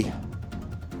 Okay.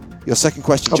 Your second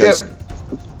question, Jason.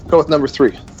 Go with number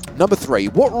 3. Number 3.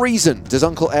 What reason does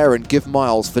Uncle Aaron give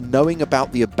Miles for knowing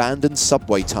about the abandoned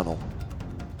subway tunnel?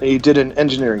 He did an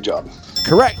engineering job.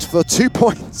 Correct for 2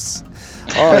 points.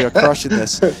 Oh, you're crushing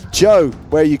this. Joe,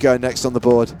 where are you going next on the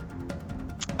board?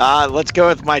 Let's go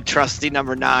with my trusty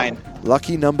number 9.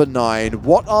 Lucky number 9.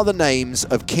 What are the names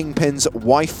of Kingpin's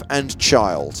wife and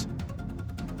child?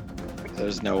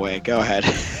 There's no way. Go ahead.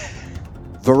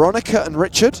 Veronica and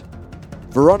Richard,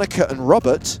 Veronica and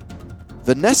Robert,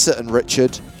 Vanessa and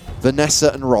Richard,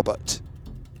 Vanessa and Robert.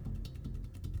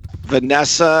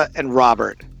 Vanessa and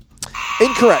Robert.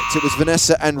 Incorrect. It was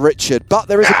Vanessa and Richard. But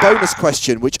there is a bonus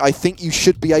question, which I think you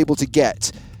should be able to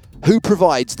get. Who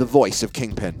provides the voice of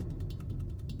Kingpin?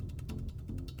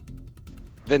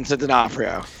 Vincent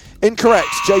D'Onofrio. Incorrect.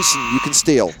 Jason, you can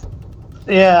steal.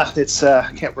 Yeah, it's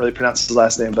I can't really pronounce his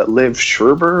last name, but Liev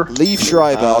Schreiber. Liev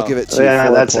Schreiber. I'll give it to you. Yeah,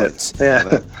 for that's points. it.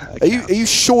 Yeah. Are you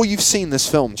sure you've seen this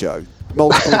film, Joe?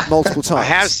 multiple times. I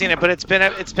have seen it, but it's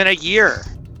been a year.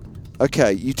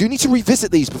 Okay, you do need to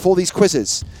revisit these before these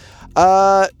quizzes.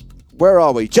 Where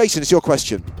are we? Jason, it's your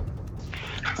question.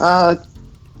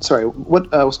 Sorry,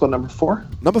 what's called number 4?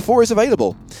 Number 4 is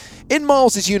available. In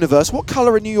Miles' universe, what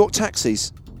colour are New York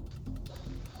taxis?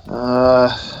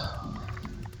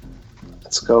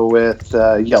 Let's go with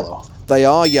yellow. They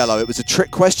are yellow. It was a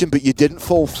trick question, but you didn't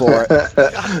fall for it.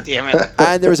 God damn it.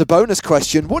 And there is a bonus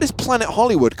question. What is Planet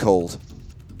Hollywood called?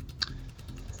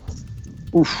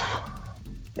 Oof.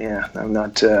 Yeah, I'm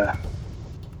not...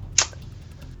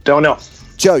 Don't know.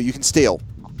 Joe, you can steal.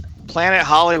 Planet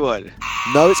Hollywood.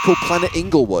 No, it's called Planet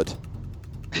Inglewood.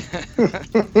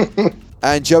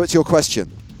 And Joe, it's your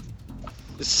question.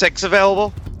 Is 6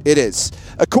 available? It is.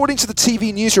 According to the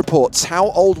TV news reports, how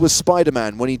old was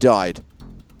Spider-Man when he died?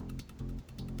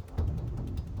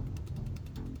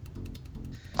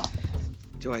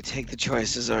 Do I take the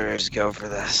choices or just go for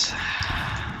this?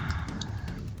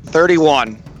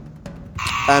 31.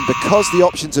 And because the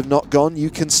options have not gone,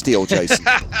 you can steal, Jason.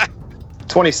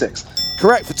 26.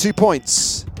 Correct for 2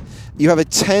 points. You have a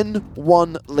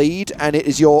 10-1 lead, and it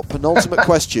is your penultimate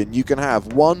question. You can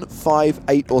have 1, 5,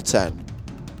 8, or 10.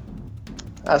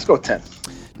 Let's go with 10.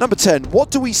 Number 10.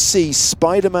 What do we see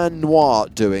Spider-Man Noir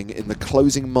doing in the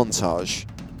closing montage?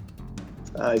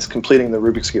 He's completing the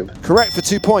Rubik's Cube. Correct for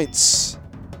 2 points.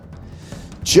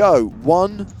 Joe,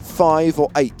 1, 5, or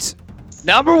 8?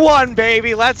 Number 1,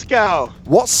 baby. Let's go.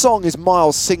 What song is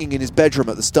Miles singing in his bedroom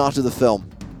at the start of the film?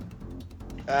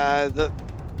 The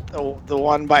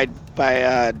one by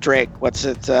Drake. What's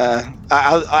it?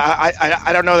 I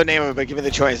don't know the name of it, but give me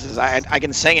the choices. I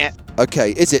can sing it.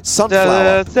 Okay, is it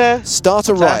Sunflower, Start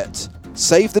a Riot,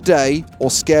 Save the Day,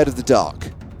 or Scared of the Dark?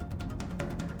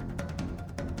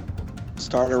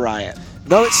 Start a Riot.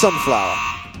 No, it's Sunflower.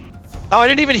 Oh, I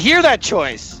didn't even hear that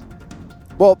choice.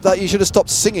 Well, you should have stopped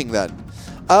singing then.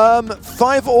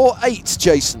 5 or 8,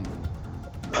 Jason?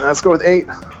 Let's go with 8.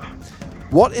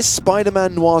 What is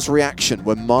Spider-Man Noir's reaction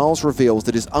when Miles reveals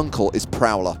that his uncle is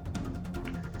Prowler?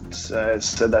 Said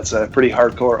that's a pretty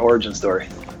hardcore origin story.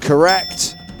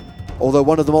 Correct. Although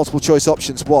one of the multiple choice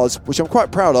options was, which I'm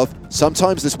quite proud of,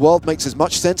 sometimes this world makes as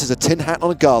much sense as a tin hat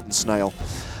on a garden snail.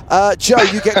 Joe,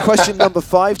 you get question number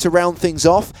 5 to round things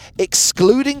off.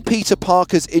 Excluding Peter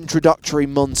Parker's introductory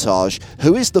montage,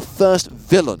 who is the first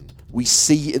villain we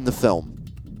see in the film?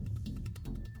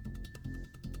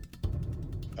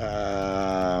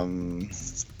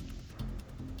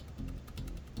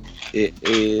 It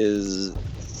is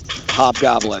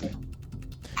Hobgoblin.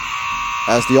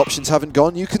 As the options haven't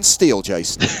gone, you can steal,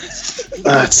 Jason.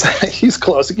 He's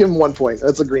close. Give him 1 point.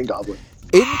 That's a Green Goblin.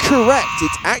 Incorrect.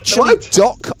 It's actually What?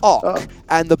 Doc Ock.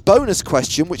 And the bonus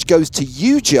question, which goes to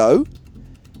you, Joe,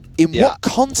 in what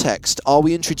context are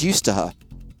we introduced to her?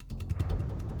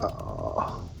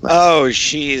 Oh,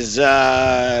 she's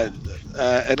an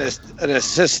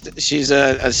assistant. She's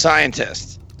a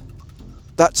scientist.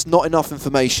 That's not enough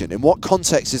information. In what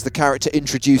context is the character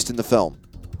introduced in the film?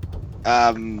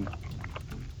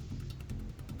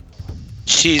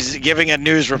 She's giving a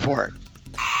news report.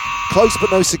 Close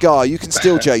but no cigar. You can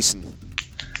steal, Jason.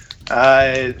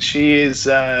 She is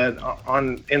in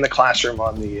the classroom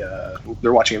on the.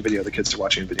 They're watching a video. The kids are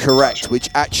watching a video. Correct, which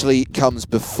actually comes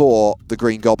before the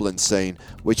Green Goblin scene,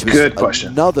 which was Good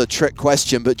question. Another trick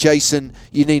question. But Jason,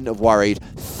 you needn't have worried.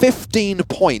 15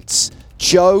 points.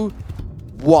 Joe,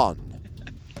 1.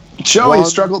 Joey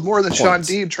struggled more than point. Sean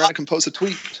Deeb trying to compose a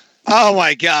tweet. Oh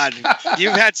my God!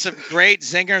 You've had some great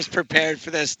zingers prepared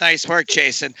for this. Nice work,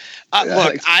 Jason. Look,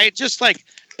 thanks. I just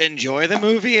enjoy the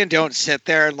movie and don't sit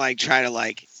there and try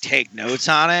to take notes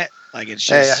on it. It's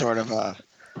just sort of a.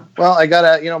 Well, I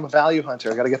gotta, I'm a value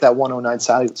hunter. I gotta get that 109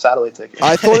 satellite ticket.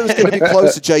 I thought it was going to be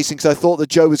closer, Jason, because I thought that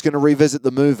Joe was going to revisit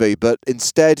the movie, but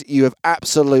instead you have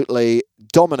absolutely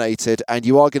dominated, and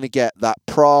you are going to get that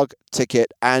Prague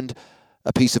ticket and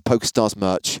a piece of PokerStars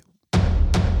merch.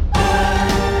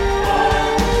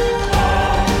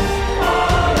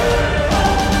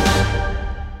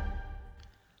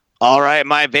 All right,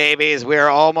 my babies, we're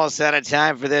almost out of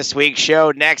time for this week's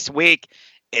show. Next week,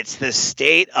 it's the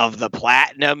State of the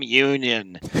Platinum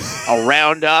Union, a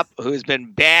roundup who's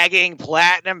been bagging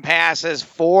platinum passes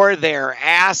for their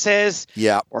asses.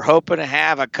 Yeah. We're hoping to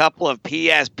have a couple of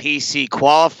PSPC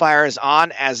qualifiers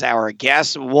on as our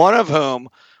guests, one of whom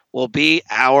will be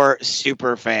our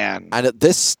super fan. And at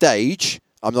this stage,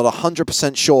 I'm not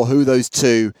 100% sure who those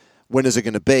two winners are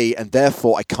going to be, and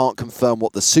therefore I can't confirm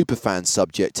what the Superfan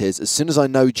subject is. As soon as I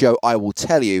know, Joe, I will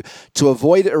tell you. To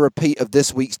avoid a repeat of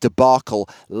this week's debacle,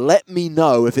 let me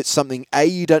know if it's something A,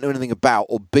 you don't know anything about,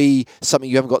 or B, something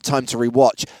you haven't got time to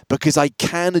rewatch, because I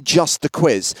can adjust the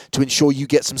quiz to ensure you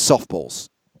get some softballs.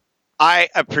 I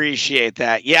appreciate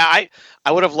that. Yeah,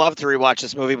 I would have loved to rewatch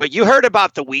this movie, but you heard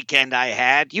about the weekend I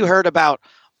had. You heard about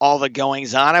all the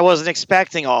goings on. I wasn't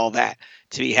expecting all that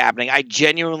to be happening. I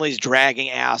genuinely was dragging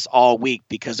ass all week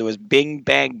because it was bing,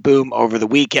 bang, boom over the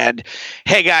weekend.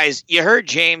 Hey, guys, you heard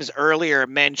James earlier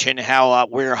mention how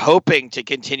we're hoping to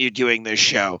continue doing this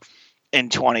show in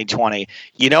 2020.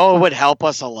 You know what would help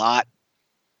us a lot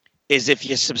is if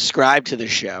you subscribe to the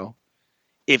show,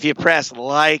 if you press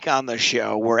like on the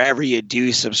show, wherever you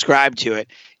do subscribe to it,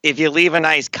 if you leave a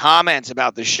nice comment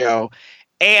about the show,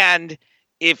 and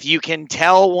if you can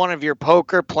tell one of your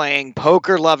poker-playing,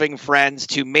 poker-loving friends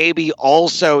to maybe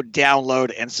also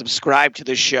download and subscribe to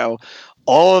the show,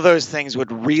 all of those things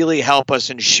would really help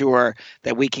us ensure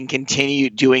that we can continue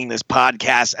doing this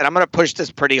podcast. And I'm going to push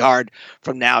this pretty hard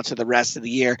from now to the rest of the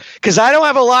year because I don't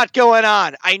have a lot going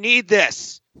on. I need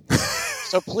this.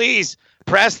 So please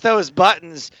press those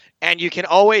buttons, and you can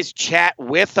always chat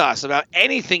with us about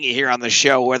anything you hear on the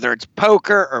show, whether it's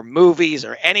poker or movies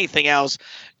or anything else.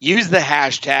 Use the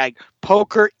hashtag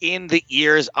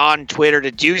PokerInTheEars on Twitter to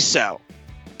do so.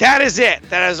 That is it.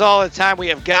 That is all the time we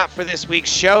have got for this week's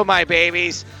show, my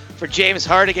babies. For James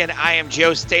Hartigan, I am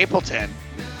Joe Stapleton.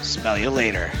 Smell you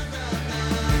later.